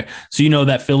probably. Okay. So you know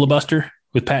that filibuster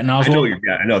with Patton Oswalt?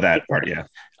 I know that part, yeah.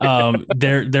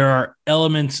 There are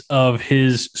elements of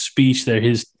his speech there,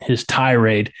 his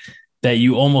tirade, that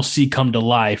you almost see come to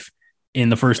life in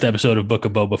the first episode of Book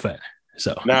of Boba Fett.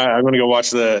 So now I'm going to go watch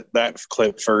that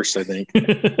clip first, I think.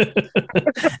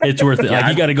 It's worth it. Yeah,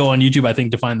 you got to go on YouTube, I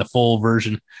think, to find the full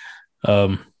version.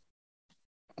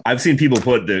 I've seen people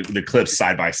put the clips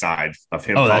side by side of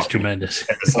him. Oh, that's tremendous.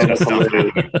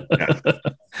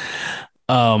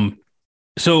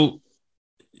 So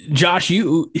Josh,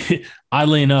 you,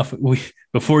 oddly enough,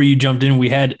 before you jumped in, we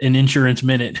had an insurance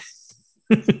minute.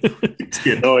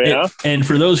 Oh yeah. And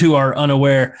for those who are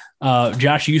unaware,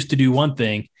 Josh used to do one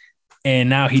thing, and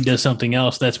now he does something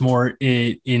else that's more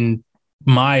in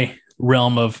my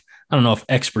realm of, I don't know if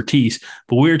expertise,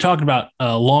 but we were talking about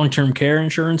long-term care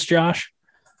insurance, Josh.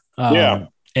 Yeah.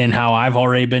 And how I've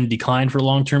already been declined for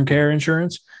long-term care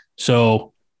insurance.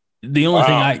 So the only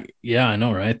thing I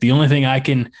know, right? The only thing I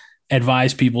can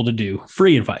advise people to do,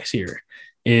 free advice here,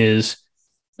 is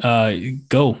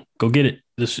go get it.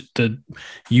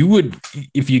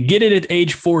 If you get it at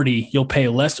age 40, you'll pay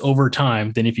less over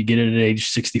time than if you get it at age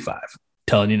 65. I'm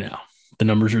telling you now, the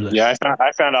numbers are there. Yeah,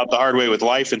 I found out the hard way with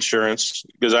life insurance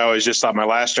because I always just thought my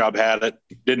last job had it.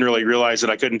 Didn't really realize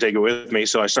that I couldn't take it with me,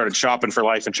 so I started shopping for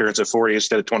life insurance at 40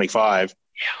 instead of 25.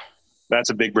 Yeah, that's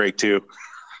a big break too.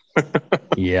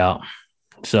 Yeah.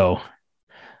 So,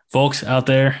 folks out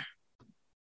there,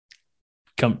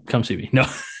 come see me. No,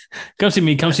 come see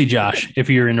me. Come see Josh if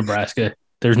you're in Nebraska.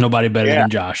 There's nobody better than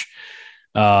Josh.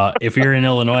 If you're in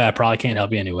Illinois, I probably can't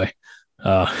help you anyway.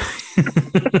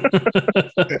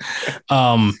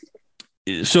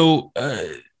 So,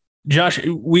 Josh,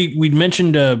 we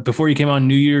mentioned before you came on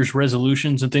New Year's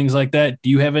resolutions and things like that. Do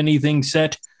you have anything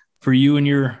set for you and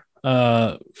your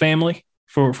family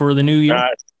for the new year?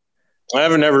 I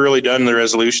haven't ever really done the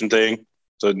resolution thing,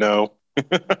 so no.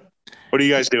 What are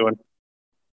you guys doing?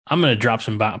 I'm going to drop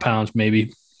some pounds,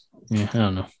 maybe. Yeah, I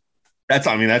don't know. That's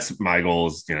my goal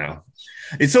is,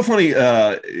 It's so funny.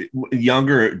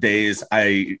 Younger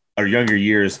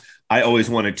years, I always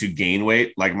wanted to gain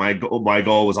weight. Like my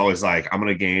goal was always like, I'm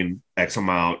going to gain X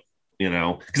amount,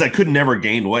 because I could never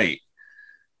gain weight.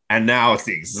 And now it's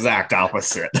the exact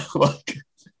opposite. I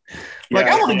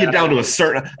want to get down to a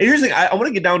certain, here's the thing. I want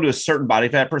to get down to a certain body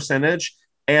fat percentage,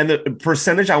 and the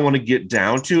percentage I want to get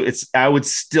down to, I would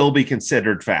still be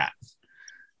considered fat.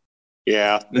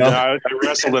 Yeah. No. I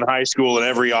wrestled in high school, and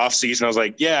every off season I was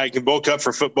like, I can bulk up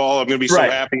for football. I'm going to be so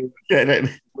happy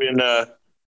when I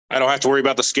don't have to worry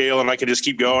about the scale, and I can just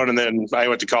keep going. And then I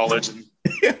went to college, and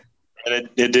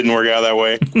it didn't work out that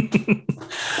way.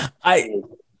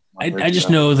 I just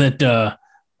know that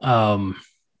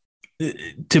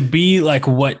to be like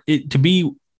to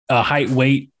be a height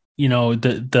weight,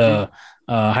 the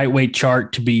height weight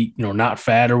chart to be, not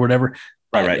fat or whatever.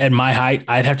 Right. At my height,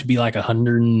 I'd have to be like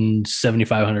 175,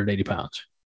 180 pounds.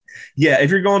 Yeah. If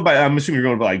you're going by, I'm assuming you're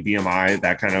going by like BMI,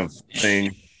 that kind of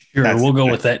thing. Sure. We'll go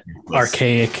with that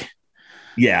archaic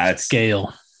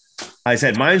scale. I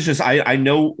said, mine's just, I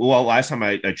know, well, last time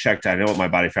I checked, I know what my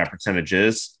body fat percentage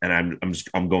is, and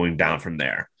I'm going down from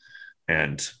there.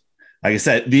 And like I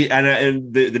said, the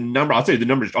number, I'll tell you the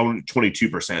number is only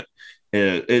 22%.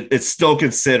 It's still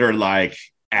considered like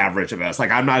average of us.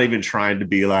 Like, I'm not even trying to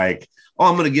be like,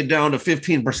 I'm going to get down to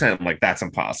 15%. I'm like, that's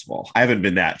impossible. I haven't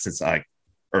been that since like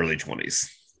early 20s.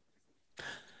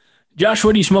 Josh,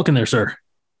 what are you smoking there, sir?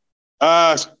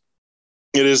 It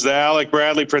is the Alec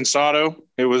Bradley Prensado.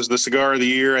 It was the cigar of the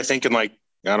year, I think, in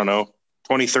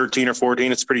 2013 or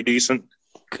 14. It's pretty decent.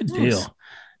 Good deal.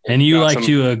 And you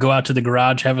to go out to the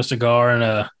garage, have a cigar and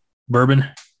a bourbon?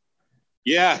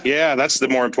 Yeah. That's the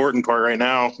more important part right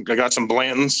now. I got some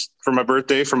Blanton's for my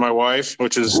birthday for my wife,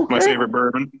 which is my favorite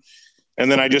bourbon. And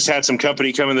then I just had some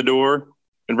company come in the door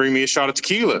and bring me a shot of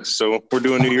tequila. So we're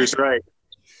doing New Year's right.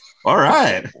 All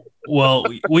right. Well,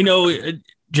 we know,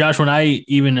 Josh, when I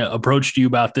even approached you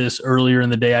about this earlier in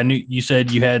the day, I knew you said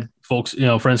you had folks,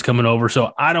 friends coming over.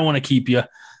 So I don't want to keep you.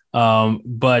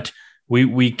 But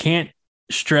we can't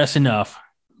stress enough.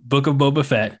 Book of Boba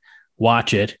Fett,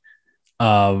 watch it.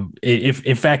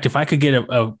 If I could get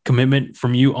a commitment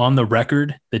from you on the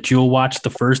record that you'll watch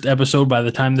the first episode by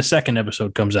the time the second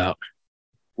episode comes out.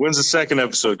 When's the second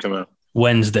episode come out?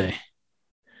 Wednesday.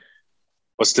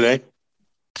 What's today?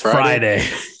 Friday.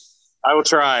 I will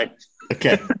try.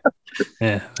 Okay.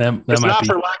 Yeah, that it's might not be.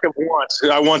 For lack of want.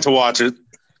 I want to watch it.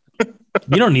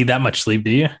 You don't need that much sleep, do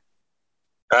you?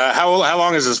 How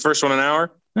long is this first one? An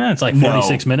hour? It's like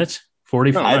 46 minutes.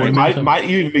 40. No, 40 might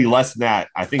even be less than that.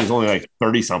 I think it's only like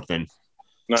 30 something.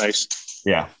 Nice.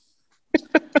 Yeah.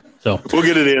 So we'll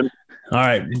get it in. All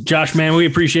right, Josh, man, we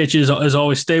appreciate you as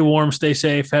always. Stay warm, stay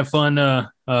safe, have fun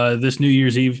this New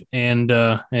Year's Eve, and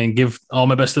give all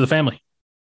my best to the family.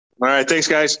 All right, thanks,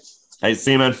 guys. Hey,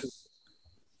 see you, man.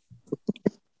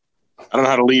 I don't know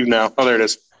how to leave now. Oh, there it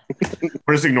is.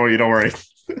 We'll just ignore you. Don't worry.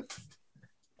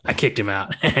 I kicked him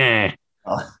out.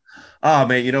 Oh,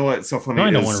 man, you know what? It's so funny. No,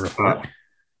 I don't want to report.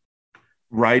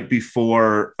 Right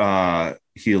before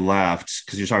he left,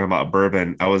 because you're talking about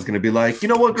bourbon, I was going to be like, you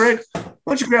know what, Greg? Why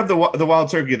don't you grab the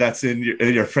wild turkey that's in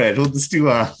your fridge? We'll just do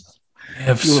I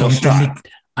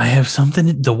have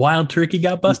something. The wild turkey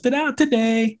got busted out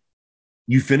today.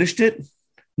 You finished it?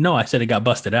 No, I said it got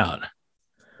busted out.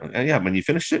 Yeah, when you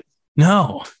finished it?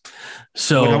 No.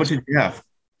 So how much did you have?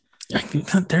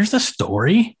 There's a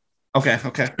story. Okay.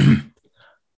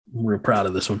 We're proud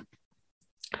of this one.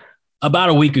 About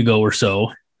a week ago or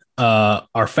so,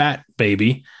 our fat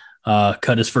baby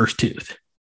cut his first tooth.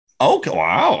 Okay,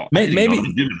 wow.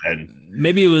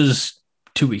 Maybe it was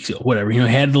 2 weeks ago, whatever. He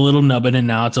had the little nubbin, and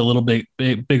now it's a little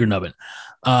bigger nubbin.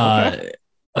 Okay.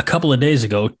 A couple of days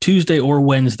ago, Tuesday or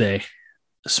Wednesday,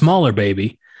 smaller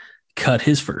baby cut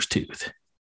his first tooth.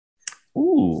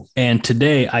 Ooh. And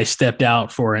today I stepped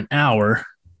out for an hour.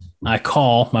 I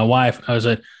call my wife. I was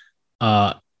like,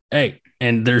 hey,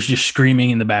 and there's just screaming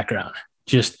in the background,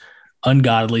 just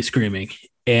ungodly screaming.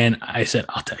 And I said,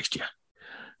 I'll text you.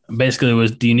 Basically it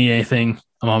was, do you need anything?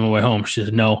 I'm on my way home. She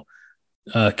said, no,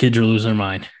 kids are losing their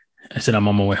mind. I said, I'm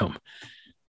on my way home.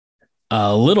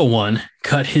 Little one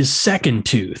cut his second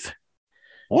tooth.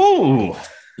 Ooh.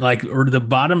 Or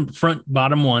the front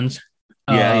bottom ones.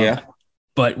 Yeah.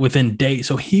 But within days.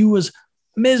 So he was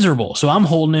miserable. So I'm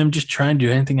holding him, just trying to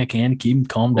do anything I can to keep him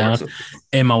calm down.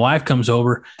 And my wife comes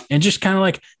over and just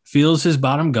kind of feels his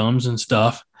bottom gums and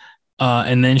stuff.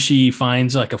 And then she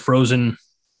finds a frozen,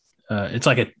 it's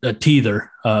like a teether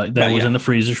that was in the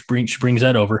freezer. She brings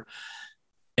that over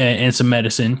and some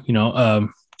medicine, to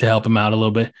help him out a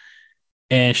little bit.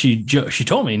 And she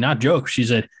told me, not joke. She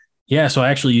said, yeah, so I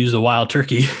actually used the wild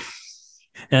turkey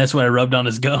that's what I rubbed on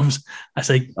his gums. I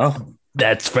say, "Oh,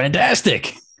 that's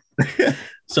fantastic."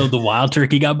 So the wild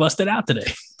turkey got busted out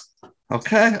today.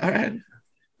 Okay, all right.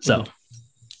 So,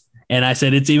 and I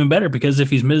said it's even better because if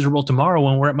he's miserable tomorrow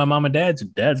when we're at my mom and dad's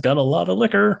got a lot of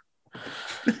liquor.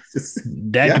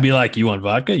 Dad could be like, "You want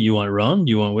vodka? You want rum?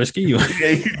 You want whiskey? You want-"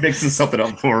 He mixes something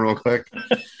up for him real quick.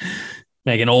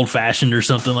 Make an old fashioned or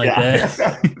something like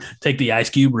that. Take the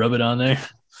ice cube, rub it on there.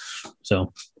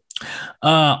 So,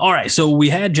 all right. So we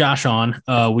had Josh on.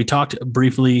 We talked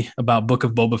briefly about Book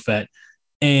of Boba Fett,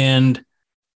 and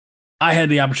I had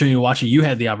the opportunity to watch it. You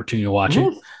had the opportunity to watch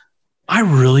it. I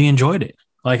really enjoyed it.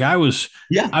 Like I was.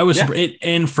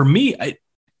 And for me,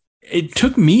 it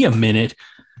took me a minute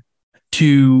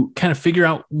to kind of figure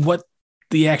out what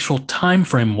the actual time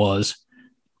frame was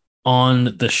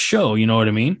on the show. You know what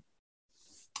I mean?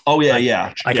 Oh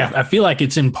yeah. I feel like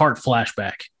it's in part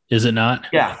flashback. Is it not?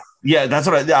 Yeah. That's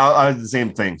what I the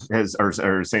same thing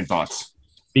or same thoughts.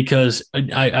 Because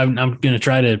I'm going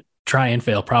to try and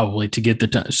fail probably to get the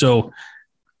time. So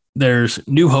there's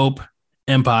New Hope,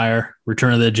 Empire,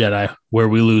 Return of the Jedi, where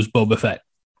we lose Boba Fett.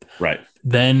 Right.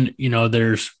 Then,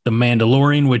 there's the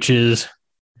Mandalorian, which is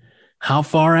how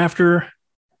far after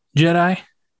Jedi?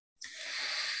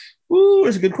 Ooh,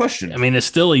 that's a good question. I mean, it's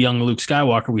still a young Luke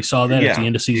Skywalker. We saw that at the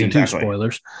end of season 2,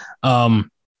 spoilers.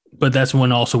 But that's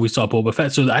when also we saw Boba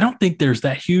Fett. So I don't think there's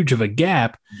that huge of a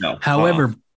gap. No.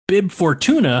 However, Bib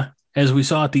Fortuna, as we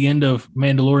saw at the end of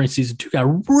Mandalorian season 2,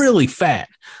 got really fat.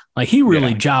 Like he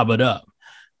really jobbered up.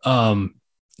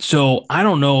 So I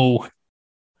don't know,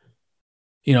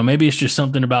 maybe it's just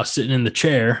something about sitting in the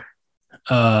chair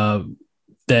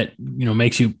that,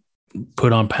 makes you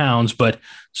put on pounds. But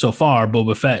so far,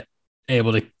 Boba Fett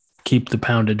able to keep the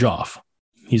poundage off.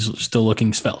 He's still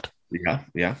looking svelte.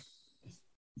 Yeah.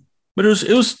 But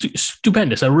it was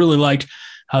stupendous. I really liked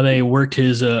how they worked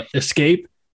his escape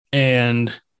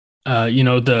and,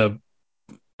 the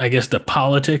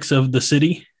politics of the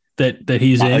city that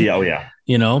he's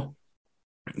in.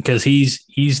 Because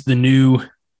he's the new,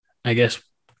 I guess,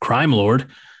 crime lord,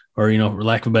 or, for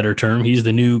lack of a better term, he's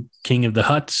the new king of the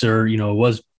Hutts, or,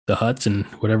 was the Hutts and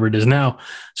whatever it is now.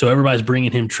 So everybody's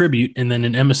bringing him tribute. And then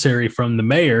an emissary from the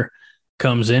mayor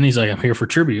comes in. He's like, "I'm here for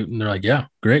tribute." And they're like, "Yeah,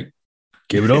 great.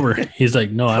 Give it over." He's like,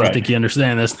 "No, I don't think you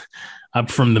understand this. I'm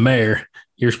from the mayor.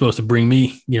 You're supposed to bring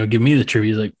me, give me the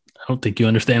tribute." He's like, "I don't think you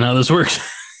understand how this works."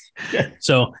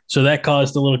 So that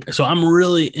caused a little, so I'm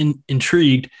really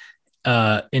intrigued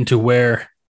into where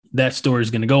that story is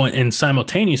going to go. And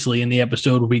simultaneously in the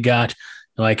episode, we got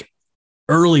like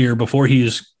earlier before he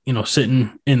was,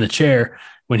 sitting in the chair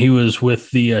when he was with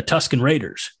the Tusken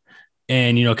Raiders.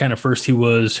 And, kind of first he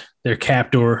was their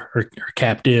captor or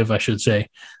captive, I should say.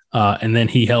 And then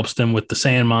he helps them with the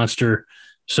sand monster.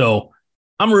 So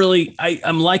I'm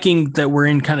liking that we're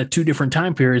in kind of two different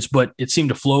time periods, but it seemed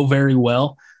to flow very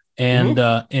well. And,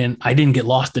 and I didn't get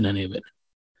lost in any of it.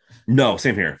 No,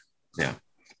 same here. Yeah.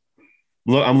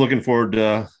 Look, I'm looking forward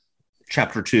to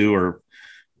chapter 2 or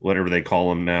whatever they call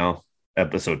them now.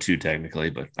 Episode 2, technically,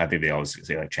 but I think they always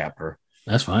say like chapter.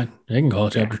 That's fine. They can call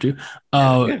it chapter 2.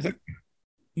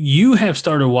 You have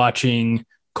started watching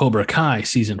Cobra Kai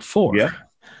season 4. Yeah.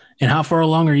 And how far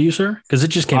along are you, sir? Because it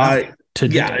just came out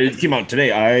today. Yeah, it came out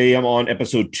today. I am on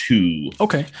episode 2.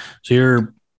 Okay. So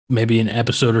you're maybe an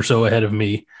episode or so ahead of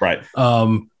me. Right.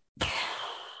 I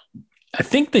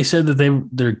think they said that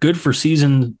they're good for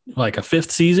season, like a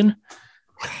 5th season.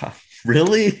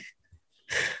 Really?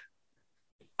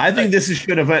 I think this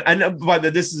should have been. I know, but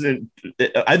this is.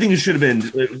 I think it should have been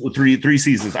three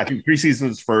seasons. I think 3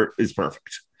 seasons is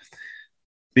perfect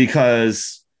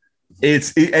because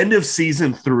end of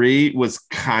season 3 was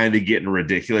kind of getting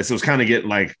ridiculous. It was kind of getting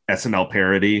like SNL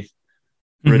parody,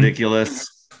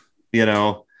 ridiculous.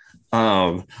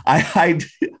 I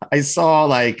saw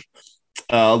like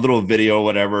a little video,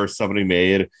 whatever somebody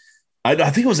made. I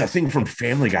think it was a thing from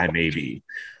Family Guy, maybe.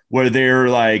 Where they're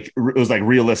like, it was like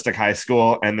realistic high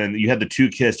school. And then you had the 2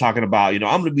 kids talking about, I'm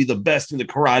going to be the best in the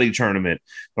karate tournament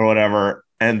or whatever.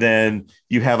 And then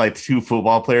you have like 2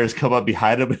 football players come up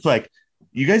behind them and like,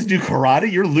 "You guys do karate?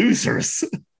 You're losers."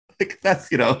 Like that's,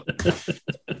 Yeah.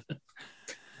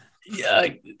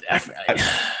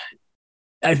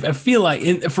 I feel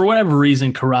like for whatever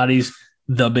reason, karate's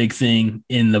the big thing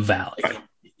in the Valley,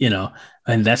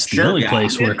 and that's the only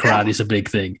place where karate's a big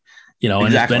thing.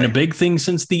 And it's been a big thing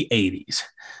since the 80s.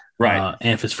 Right.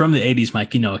 And if it's from the 80s,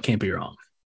 Mike, it can't be wrong.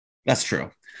 That's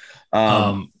true.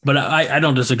 But I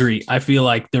don't disagree. I feel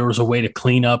like there was a way to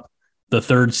clean up the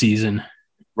 3rd season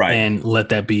and let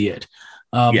that be it.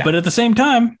 But at the same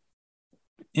time,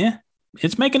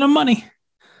 it's making them money.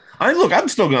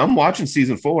 I'm watching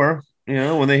season 4.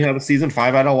 when they have a season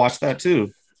 5, I'll watch that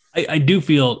too. I do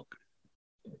feel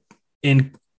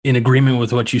in agreement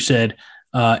with what you said.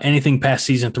 Anything past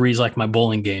season 3 is like my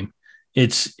bowling game.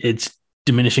 It's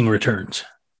diminishing returns.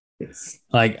 Yes.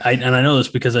 Like I know this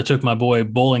because I took my boy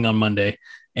bowling on Monday,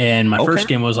 and my first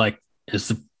game was like it's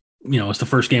the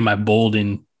first game I bowled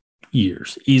in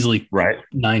years, easily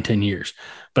 9-10 years,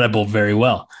 but I bowled very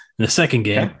well. And the second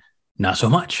game, not so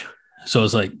much. So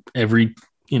it's like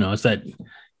it's that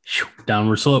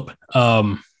downward slope.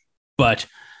 But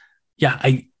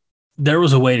yeah, there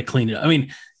was a way to clean it up. I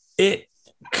mean, it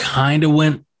kind of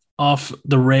went off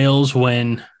the rails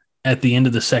when at the end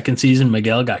of the second season,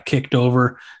 Miguel got kicked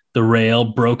over the rail,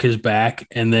 broke his back,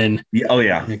 and then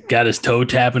got his toe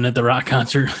tapping at the rock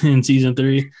concert in season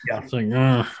 3. Yeah. It's like,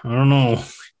 I don't know.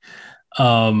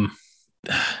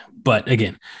 But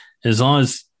again, as long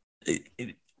as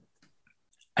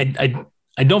I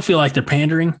don't feel like they're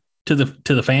pandering to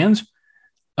the fans.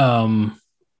 I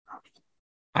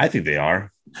think they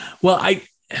are. Well,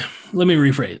 let me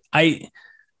rephrase.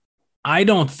 I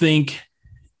don't think,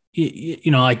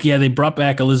 they brought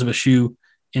back Elizabeth Shue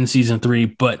in season 3,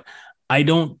 but I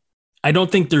don't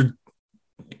think they're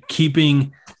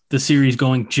keeping the series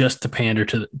going just to pander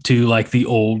to like the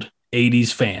old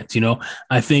 80s fans.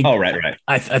 I think. Oh, right.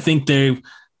 I think they've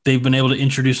been able to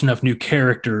introduce enough new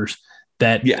characters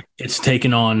that it's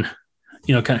taken on,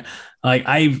 kind of like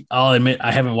I'll admit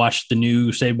I haven't watched the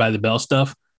new Saved by the Bell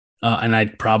stuff, and I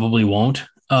probably won't.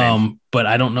 But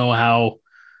I don't know how,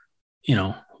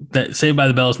 that Saved by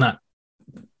the Bell is not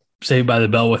Saved by the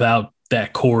Bell without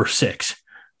that core 6,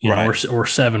 or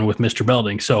 7 with Mr.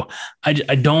 Belding. So I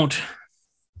don't.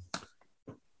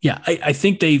 Yeah, I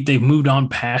think they've moved on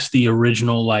past the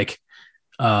original, like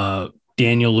Daniel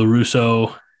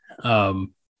LaRusso.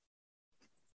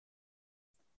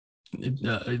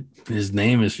 His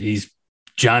name he's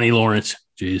Johnny Lawrence.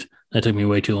 Jeez, that took me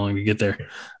way too long to get there.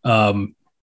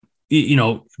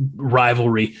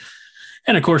 Rivalry.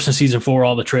 And of course, in season 4,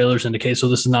 all the trailers indicate, so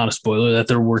this is not a spoiler, that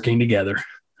they're working together.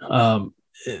 It'll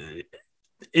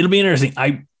be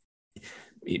interesting.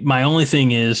 My only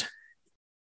thing is,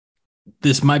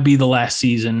 this might be the last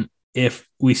season if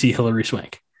we see Hilary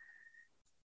Swank.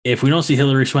 If we don't see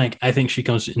Hilary Swank, I think she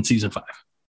comes in season 5.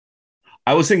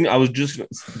 I was just going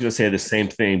to say the same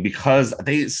thing because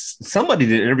somebody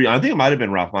did an interview. I think it might have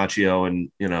been Ralph Macchio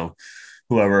and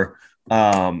whoever,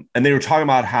 and they were talking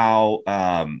about how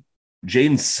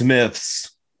Jaden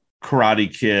Smith's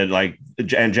Karate Kid,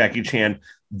 and Jackie Chan,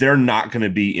 they're not going to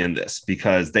be in this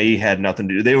because they had nothing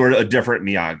to do. They were a different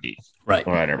Miyagi, right?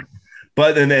 Or whatever.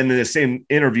 But then in the same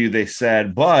interview, they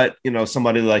said, but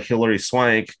somebody like Hilary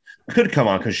Swank could come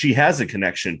on because she has a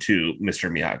connection to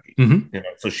Mr. Miyagi. Mm-hmm.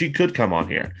 So she could come on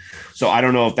here. So I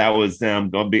don't know if that was them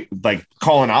going to be like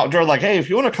calling out her, like, hey, if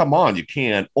you want to come on, you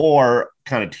can, or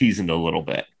kind of teasing it a little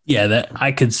bit. Yeah, that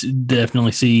I could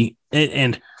definitely see it.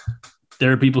 And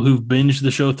there are people who've binged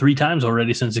the show 3 times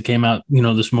already since it came out,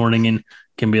 this morning, and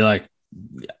can be like,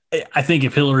 I think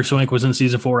if Hilary Swank was in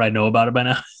season 4, I'd know about it by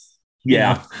now.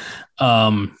 Yeah.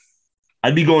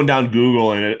 I'd be going down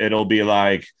Google and it'll be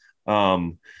like,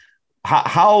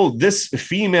 how this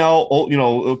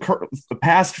female,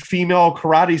 past female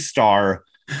karate star,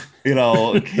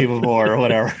 came aboard or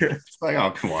whatever. It's like,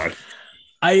 oh, come on.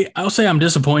 I'll say I'm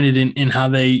disappointed in how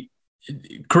they,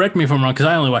 correct me if I'm wrong, because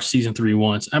I only watched season 3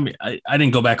 once. I mean, I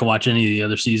didn't go back and watch any of the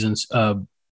other seasons,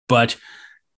 but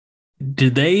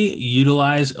did they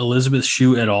utilize Elizabeth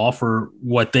Shue at all for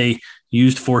what they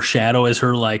used foreshadow as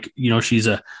her, she's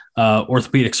a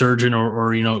orthopedic surgeon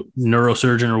or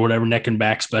neurosurgeon or whatever, neck and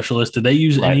back specialist? Did they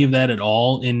use any of that at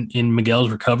all in Miguel's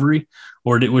recovery,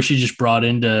 or was she just brought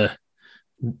in to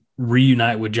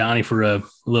reunite with Johnny for a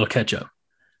little catch up?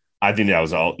 I think that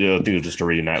was all. I think it was just to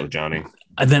reunite with Johnny.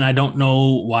 And then I don't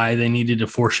know why they needed to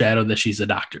foreshadow that she's a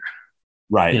doctor.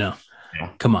 Right.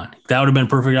 Come on. That would have been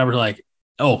perfect. I was like,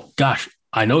 oh gosh,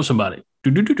 I know somebody.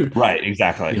 Right.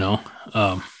 Exactly.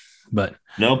 But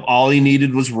nope. All he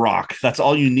needed was rock. That's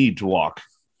all you need to walk,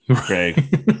 Craig.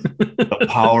 The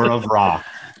power of rock.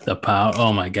 The power.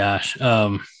 Oh my gosh.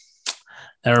 That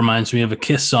reminds me of a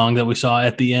Kiss song that we saw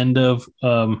at the end of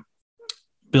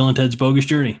Bill and Ted's Bogus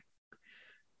Journey.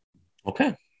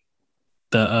 Okay.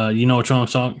 What song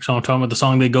I'm talking about? The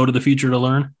song They Go to the Future to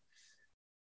Learn?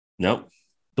 Nope.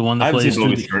 The one that plays.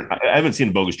 I haven't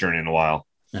seen Bogus Journey in a while.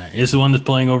 Right. It's the one that's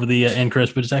playing over the end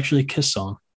credits, but it's actually a Kiss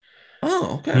song.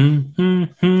 Oh, okay.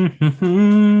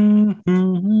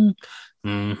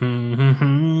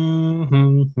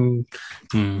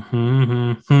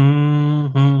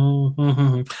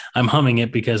 I'm humming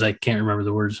it because I can't remember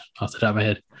the words off the top of my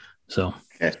head. So,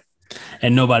 okay.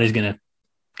 And nobody's going to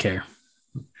care.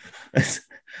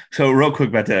 So real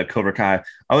quick back to Cobra Kai,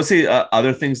 I would say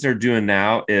other things they're doing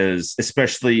now is,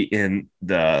 especially in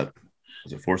the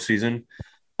fourth season,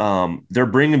 they're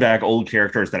bringing back old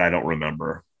characters that I don't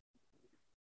remember.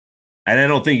 And I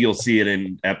don't think you'll see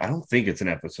it I don't think it's in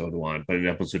episode 1, but in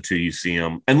episode 2, you see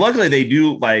them. And luckily they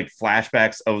do like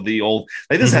flashbacks of the old,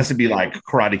 like this has to be like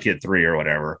Karate Kid 3 or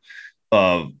whatever,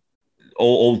 of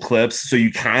old clips. So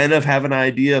you kind of have an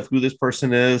idea of who this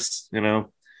person is, you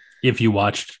know? If you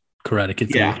watched Karate Kid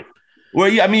 3. Yeah. Well,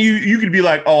 yeah, I mean, you could be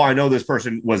like, oh, I know this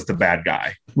person was the bad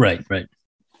guy. Right.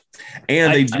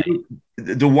 And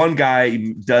the one guy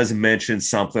does mention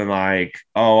something like,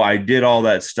 oh, I did all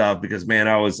that stuff because, man,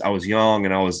 I was young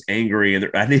and I was angry.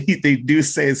 And they do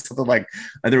say something like,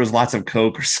 there was lots of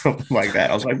Coke or something like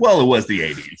that. I was like, well, it was the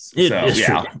 80s.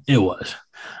 It was.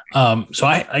 So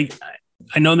I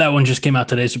know that one just came out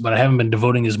today, but I haven't been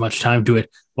devoting as much time to it.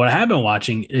 What I have been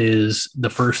watching is the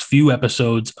first few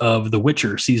episodes of The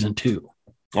Witcher season 2.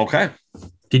 Okay.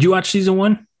 Did you watch season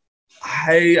 1?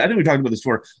 I think we talked about this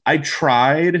before. I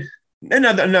tried, and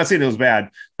I'm not saying it was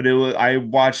bad, but I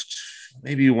watched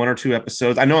maybe 1 or 2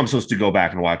 episodes. I know I'm supposed to go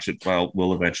back and watch it. Well,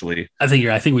 we'll eventually. I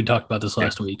think we talked about this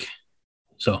last week.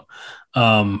 So,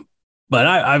 but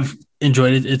I've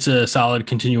enjoyed it. It's a solid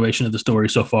continuation of the story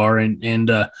so far, and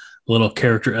a little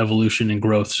character evolution and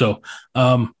growth. So,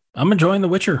 I'm enjoying The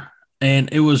Witcher, and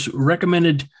it was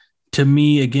recommended to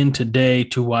me again today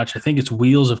to watch. I think it's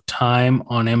Wheels of Time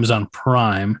on Amazon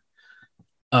Prime.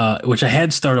 Which I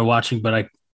had started watching, but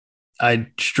I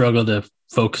struggle to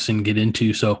focus and get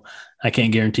into, so I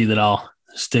can't guarantee that I'll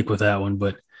stick with that one,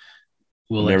 but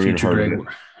we'll let future Greg.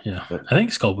 Yeah, I think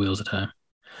it's called Wheels of Time.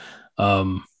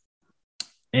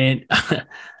 And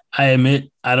I admit,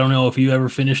 I don't know if you ever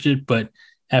finished it, but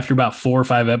after about 4 or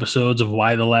 5 episodes of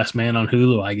Why the Last Man on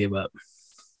Hulu, I gave up.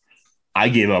 I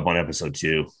gave up on episode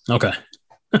 2. Okay.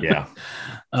 Yeah.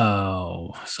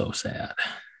 Oh, so sad.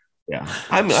 Yeah,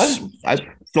 I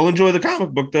still enjoy the comic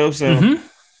book though. So,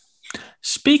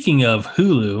 Speaking of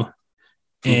Hulu,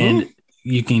 and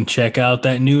you can check out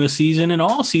that newest season and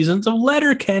all seasons of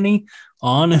Letterkenny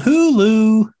on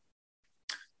Hulu.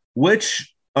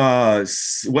 Which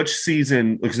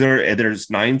season? Because there's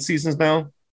 9 seasons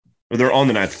now, or they're on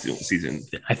the 9th season.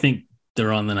 I think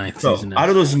they're on the 9th so season now. Out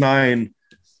of those 9,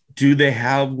 do they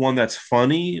have one that's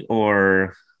funny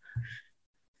or?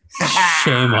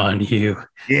 Shame on you.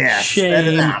 Yeah.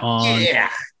 Shame on. Yeah.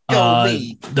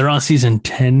 They're on season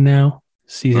 10 now.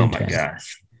 Season 10. Oh my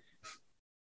gosh.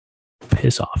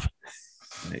 Piss off.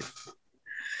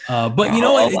 But you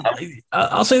know what?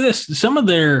 I'll say this. Some of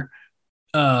their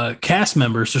cast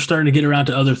members are starting to get around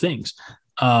to other things.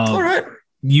 All right.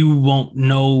 You won't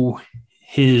know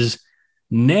his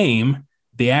name.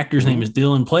 The actor's name is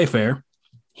Dylan Playfair.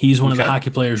 He's one of the hockey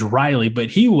players, Riley, but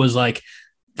he was like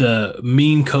the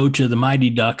mean coach of the Mighty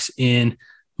Ducks in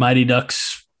Mighty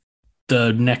Ducks,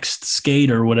 the Next Skate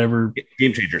or whatever.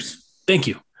 Game Changers. Thank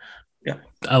you. Yeah.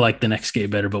 I like the Next Skate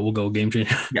better, but we'll go Game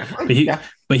Changer. Yeah.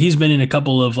 But he's been in a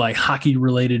couple of like hockey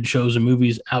related shows and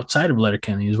movies outside of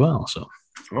Letterkenny as well. So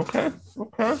okay.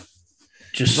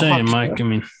 Just saying, Mike. I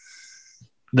mean,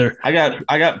 I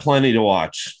got plenty to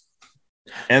watch.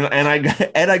 And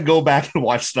I go back and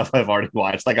watch stuff I've already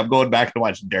watched. Like I'm going back and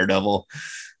watch Daredevil.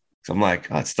 So I'm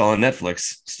like, oh, it's still on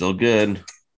Netflix. Still good.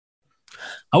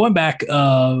 I went back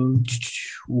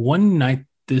one night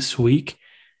this week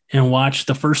and watched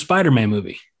the first Spider-Man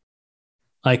movie.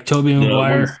 Like Tobey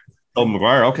Maguire. Tobey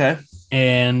Maguire, okay.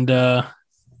 And I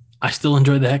still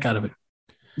enjoyed the heck out of it.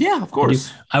 Yeah, of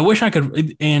course. I wish I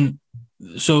could. And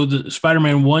so the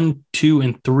Spider-Man 1, 2,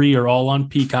 and 3 are all on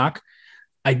Peacock.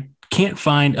 I can't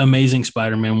find Amazing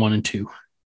Spider-Man 1 and 2.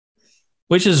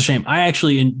 Which is a shame. I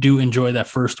actually do enjoy that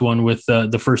first one with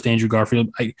the first Andrew Garfield.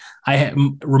 I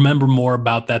remember more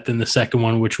about that than the second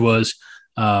one, which was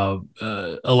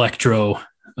Electro.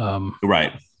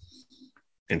 Right.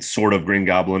 And sort of Green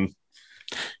Goblin.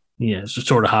 Yeah, it's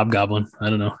sort of Hobgoblin. I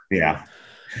don't know. Yeah.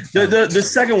 The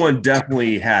second one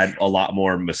definitely had a lot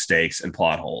more mistakes and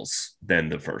plot holes than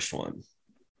the first one.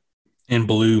 And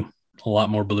blue. A lot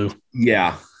more blue.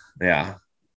 Yeah.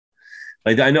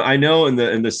 Like I know in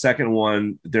the second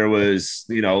one there was,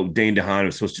 Dane DeHaan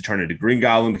was supposed to turn into Green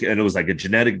Goblin and it was like a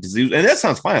genetic disease. And that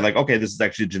sounds fine. Like, okay, this is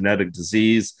actually a genetic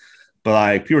disease. But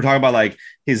like people were talking about like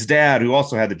his dad who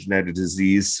also had the genetic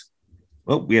disease.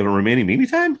 Well, we have a remaining maybe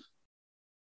time.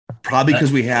 Probably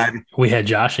because we had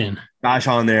Josh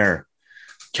on there.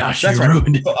 Josh, you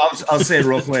ruined it. I'll say it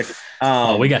real quick.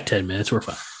 We got 10 minutes. We're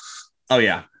fine. Oh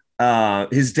yeah.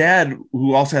 His dad,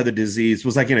 who also had the disease,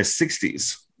 was like in his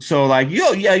 60s. So like,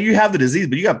 you have the disease,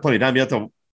 but you got plenty of time. You have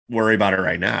to worry about it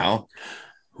right now.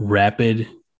 Rapid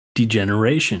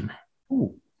degeneration.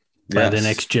 Ooh. By the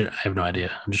next gen. I have no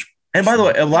idea. And by the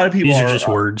way, a lot of people these are just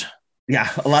words. Yeah,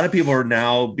 a lot of people are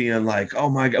now being like, "Oh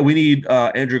my God, we need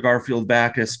Andrew Garfield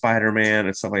back as Spider-Man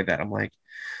and stuff like that." I'm like,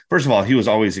 first of all, he was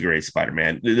always a great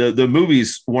Spider-Man. The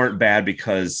movies weren't bad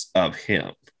because of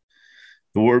him.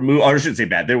 I shouldn't say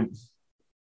bad. The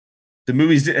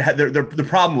movies the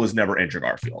problem was never Andrew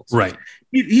Garfield. Right.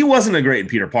 He wasn't a great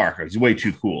Peter Parker. He's way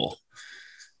too cool.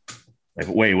 Like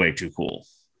way too cool.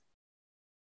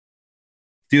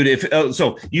 Dude,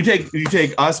 so you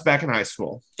take us back in high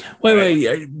school.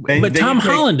 Wait, but Tom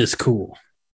Holland is cool.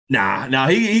 Nah,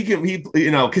 he can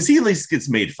because he at least gets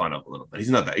made fun of a little bit.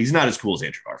 He's not as cool as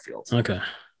Andrew Garfield. Okay.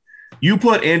 You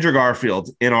put Andrew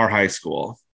Garfield in our high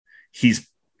school,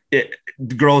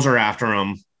 girls are after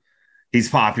him. He's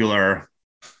popular.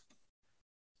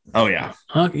 Oh yeah.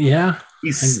 Yeah.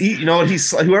 He's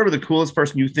whoever the coolest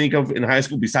person you think of in high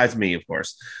school, besides me, of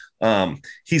course.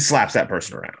 He slaps that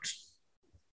person around.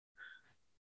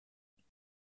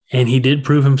 And he did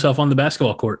prove himself on the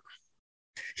basketball court.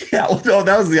 Yeah, well,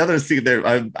 that was the other scene there.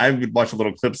 I would watch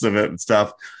little clips of it and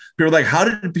stuff. People were like, how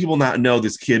did people not know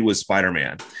this kid was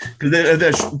Spider-Man?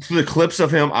 Because the clips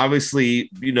of him, obviously,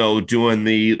 doing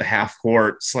the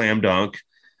half-court slam dunk,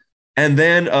 and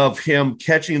then of him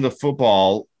catching the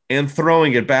football and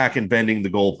throwing it back and bending the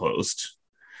goalpost.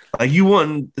 Like, you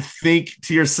wouldn't think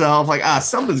to yourself, like,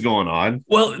 something's going on.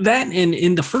 Well, that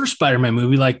in the first Spider-Man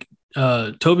movie, like,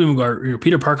 Tobey Maguire,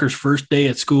 Peter Parker's first day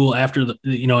at school after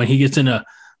and he gets in a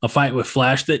fight with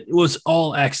Flash that was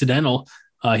all accidental.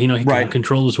 He can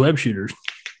control his web shooters.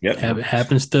 Yep. It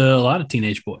happens to a lot of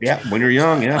teenage boys. Yeah. When you're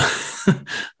young. Yeah.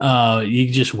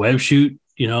 You just web shoot,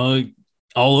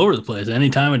 all over the place any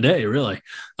time of day, really.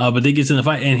 But they gets in the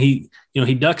fight and he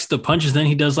ducks the punches. Then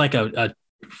he does like a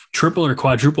triple or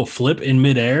quadruple flip in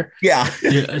midair. Yeah.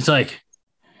 It's like,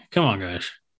 come on, guys.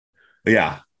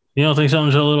 Yeah. You don't think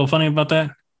something's a little funny about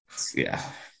that? Yeah.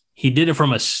 He did it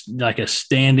from a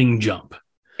standing jump.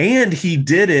 And he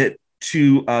did it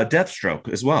to Deathstroke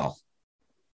as well.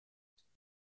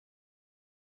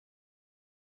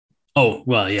 Oh,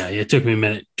 well, yeah. It took me a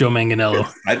minute. Joe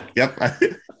Manganiello. Yep.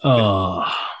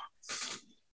 I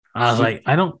was like,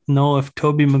 I don't know if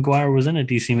Tobey Maguire was in a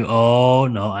DC movie. Oh,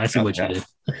 no. I see what you did.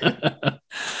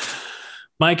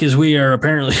 Mike, as we are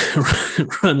apparently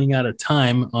running out of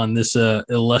time on this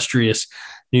illustrious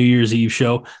New Year's Eve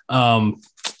show,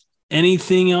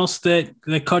 anything else that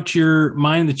caught your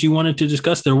mind that you wanted to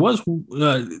discuss? There was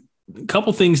a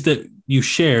couple things that you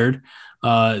shared.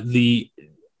 Benicio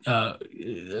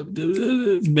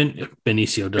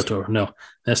del Toro. No,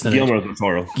 that's not Guillermo del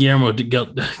Toro.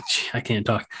 I can't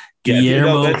talk.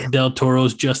 Guillermo del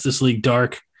Toro's Justice League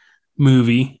Dark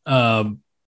movie.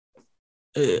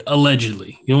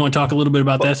 Allegedly, you want to talk a little bit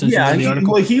about that? Since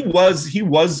he was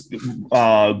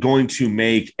going to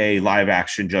make a live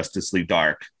action Justice League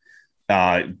Dark.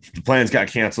 The plans got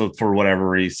canceled for whatever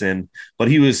reason, but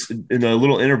he was in a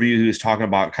little interview. He was talking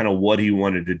about kind of what he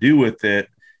wanted to do with it,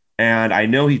 and I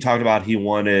know he talked about he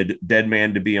wanted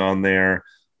Deadman to be on there,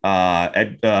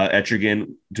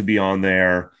 Etrigan to be on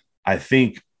there. I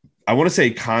want to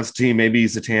say Constantine, maybe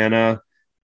Zatanna,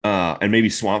 and maybe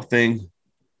Swamp Thing.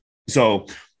 So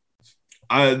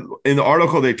in the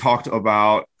article, they talked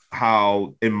about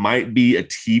how it might be a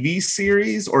TV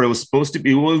series, or it was supposed to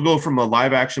be, we'll go from a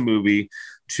live action movie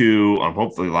to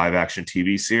hopefully live action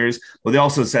TV series. But they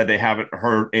also said they haven't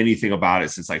heard anything about it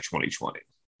since like 2020.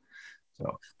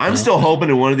 So I'm still hoping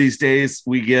in one of these days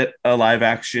we get a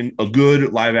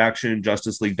good live action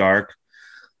Justice League Dark.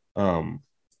 I'm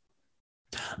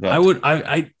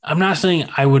not saying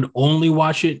I would only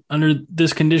watch it under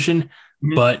this condition.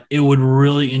 Mm-hmm. But it would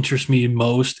really interest me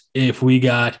most if we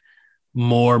got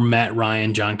more Matt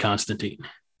Ryan, John Constantine.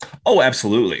 Oh,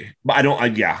 absolutely. But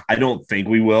I don't think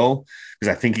we will,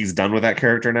 because I think he's done with that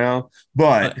character now.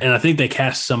 But and I think they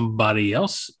cast somebody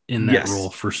else in that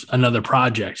role for another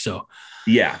project. So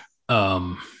yeah.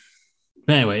 Anyway,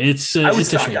 it's a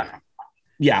shame.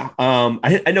 Yeah.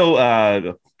 I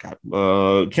know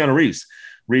Keanu Reeves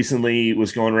recently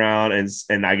was going around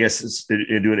and I guess doing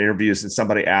interviews, and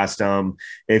somebody asked him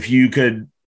if you could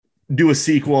do a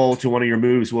sequel to one of your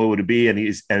movies, what would it be? And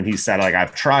he said, like,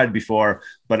 I've tried before,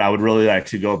 but I would really like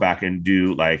to go back and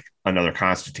do like another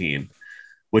Constantine,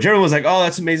 which everyone was like, oh,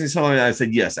 that's amazing. So I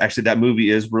said, yes, actually that movie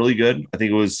is really good. I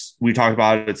think we talked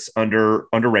about it. It's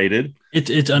underrated.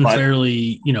 It's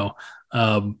unfairly,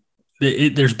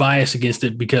 there's bias against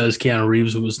it because Keanu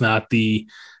Reeves was not the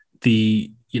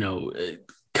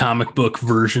comic book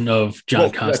version of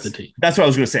John Constantine. That's what I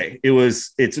was going to say.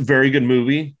 It's a very good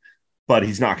movie, but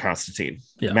he's not Constantine.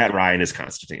 Yeah. Matt Ryan is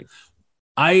Constantine.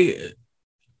 I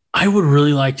I would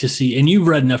really like to see, and you've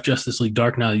read enough Justice League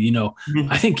Dark now that you know,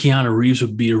 I think Keanu Reeves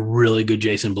would be a really good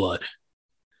Jason Blood.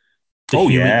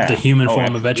 The human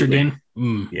form of Etrigan.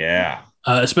 Yeah.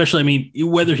 Especially, I mean,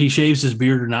 whether he shaves his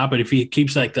beard or not, but if he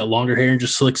keeps like that longer hair and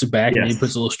just slicks it back and he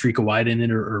puts a little streak of white in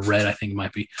it or red, I think it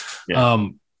might be. Yeah.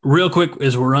 Real quick,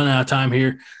 as we're running out of time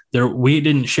here, we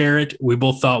didn't share it. We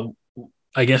both thought,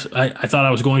 I guess I thought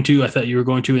I was going to. I thought you were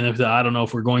going to, and I don't know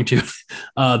if we're going to.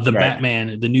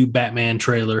 The new Batman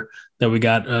trailer that we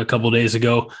got a couple of days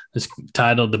ago is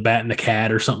titled "The Bat and the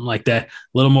Cat" or something like that. A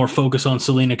little more focus on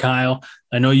Selena Kyle.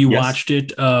 I know you watched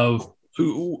it.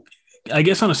 I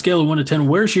guess on a scale of 1 to 10,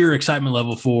 where's your excitement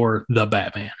level for the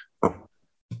Batman?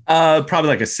 Probably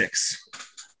like a 6.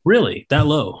 Really? That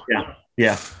low?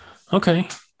 Yeah. Okay.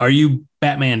 Are you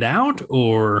Batmaned out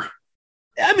or?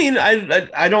 I mean,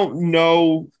 I don't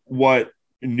know what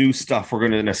new stuff we're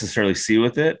going to necessarily see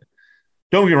with it.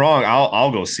 Don't get me wrong.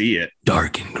 I'll go see it.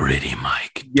 Dark and gritty,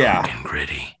 Mike. Dark and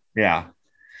gritty. Yeah.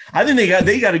 I think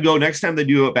they got to go next time they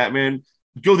do a Batman.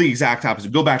 Go the exact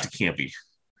opposite. Go back to campy.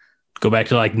 Go back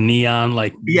to like neon,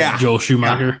 like Joel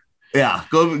Schumacher. Yeah.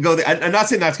 Go. I'm not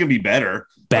saying that's going to be better.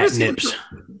 Bat nips.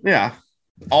 Yeah.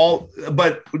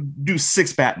 But do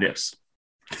 6 bat nips.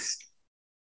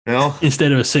 You know?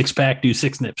 Instead of a 6-pack, do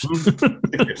 6 nips.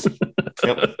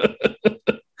 Yep.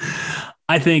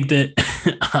 I think that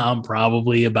I'm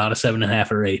probably about a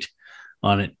 7.5 or 8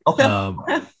 on it.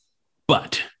 Okay.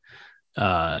 But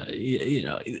I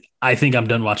think I'm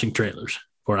done watching trailers.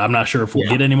 I'm not sure if we'll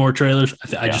get any more trailers.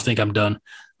 I just think I'm done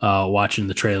watching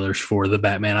the trailers for the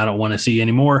Batman. I don't want to see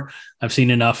any more. I've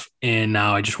seen enough, and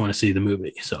now I just want to see the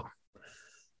movie. So,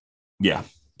 yeah,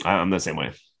 I'm the same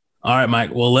way. All right, Mike.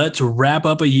 Well, let's wrap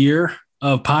up a year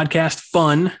of podcast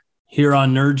fun here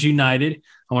on Nerds United.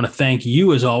 I want to thank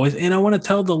you as always, and I want to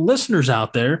tell the listeners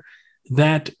out there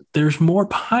that there's more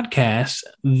podcasts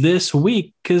this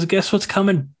week because guess what's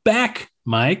coming back,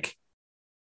 Mike?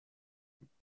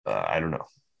 I don't know.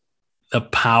 The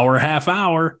Power Half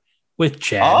Hour with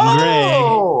Chad and Greg.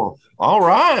 Oh, all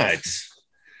right.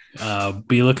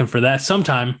 Be looking for that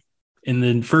sometime in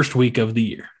the first week of the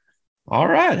year. All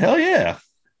right. Hell yeah.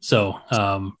 So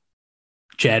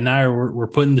Chad and I we're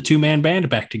putting the 2-man band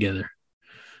back together.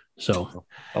 So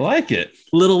I like it.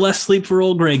 A little less sleep for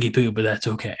old Greggy Poo, but that's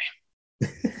okay.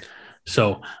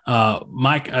 So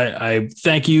Mike, I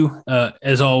thank you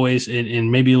as always,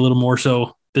 and maybe a little more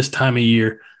so this time of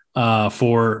year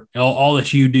for all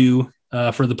that you do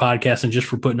for the podcast and just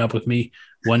for putting up with me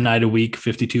one night a week,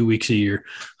 52 weeks a year.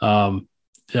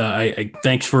 I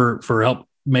thanks for help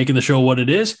making the show what it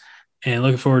is, and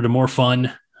looking forward to more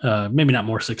fun. Maybe not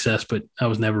more success, but I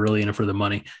was never really in it for the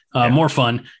money. More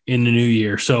fun in the new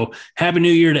year. So happy new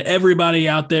year to everybody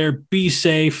out there. Be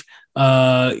safe.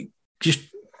 Just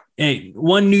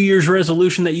one New Year's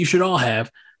resolution that you should all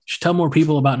have. Just tell more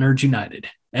people about Nerds United.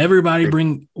 Everybody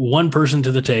bring one person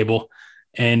to the table,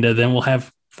 and then we'll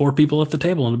have 4 people at the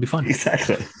table, and it'll be fun.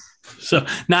 Exactly. So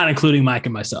not including Mike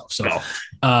and myself. So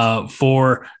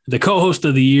for the co-host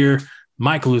of the year,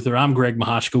 Mike Luther, I'm Greg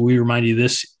Mahashka. We remind you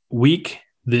this week,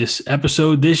 this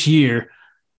episode, this year,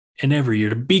 and every year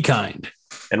to be kind.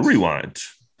 And rewind.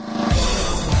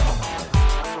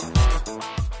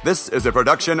 This is a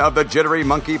production of the Jittery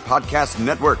Monkey Podcast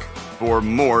Network. For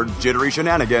more jittery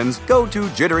shenanigans, go to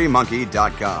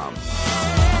jitterymonkey.com.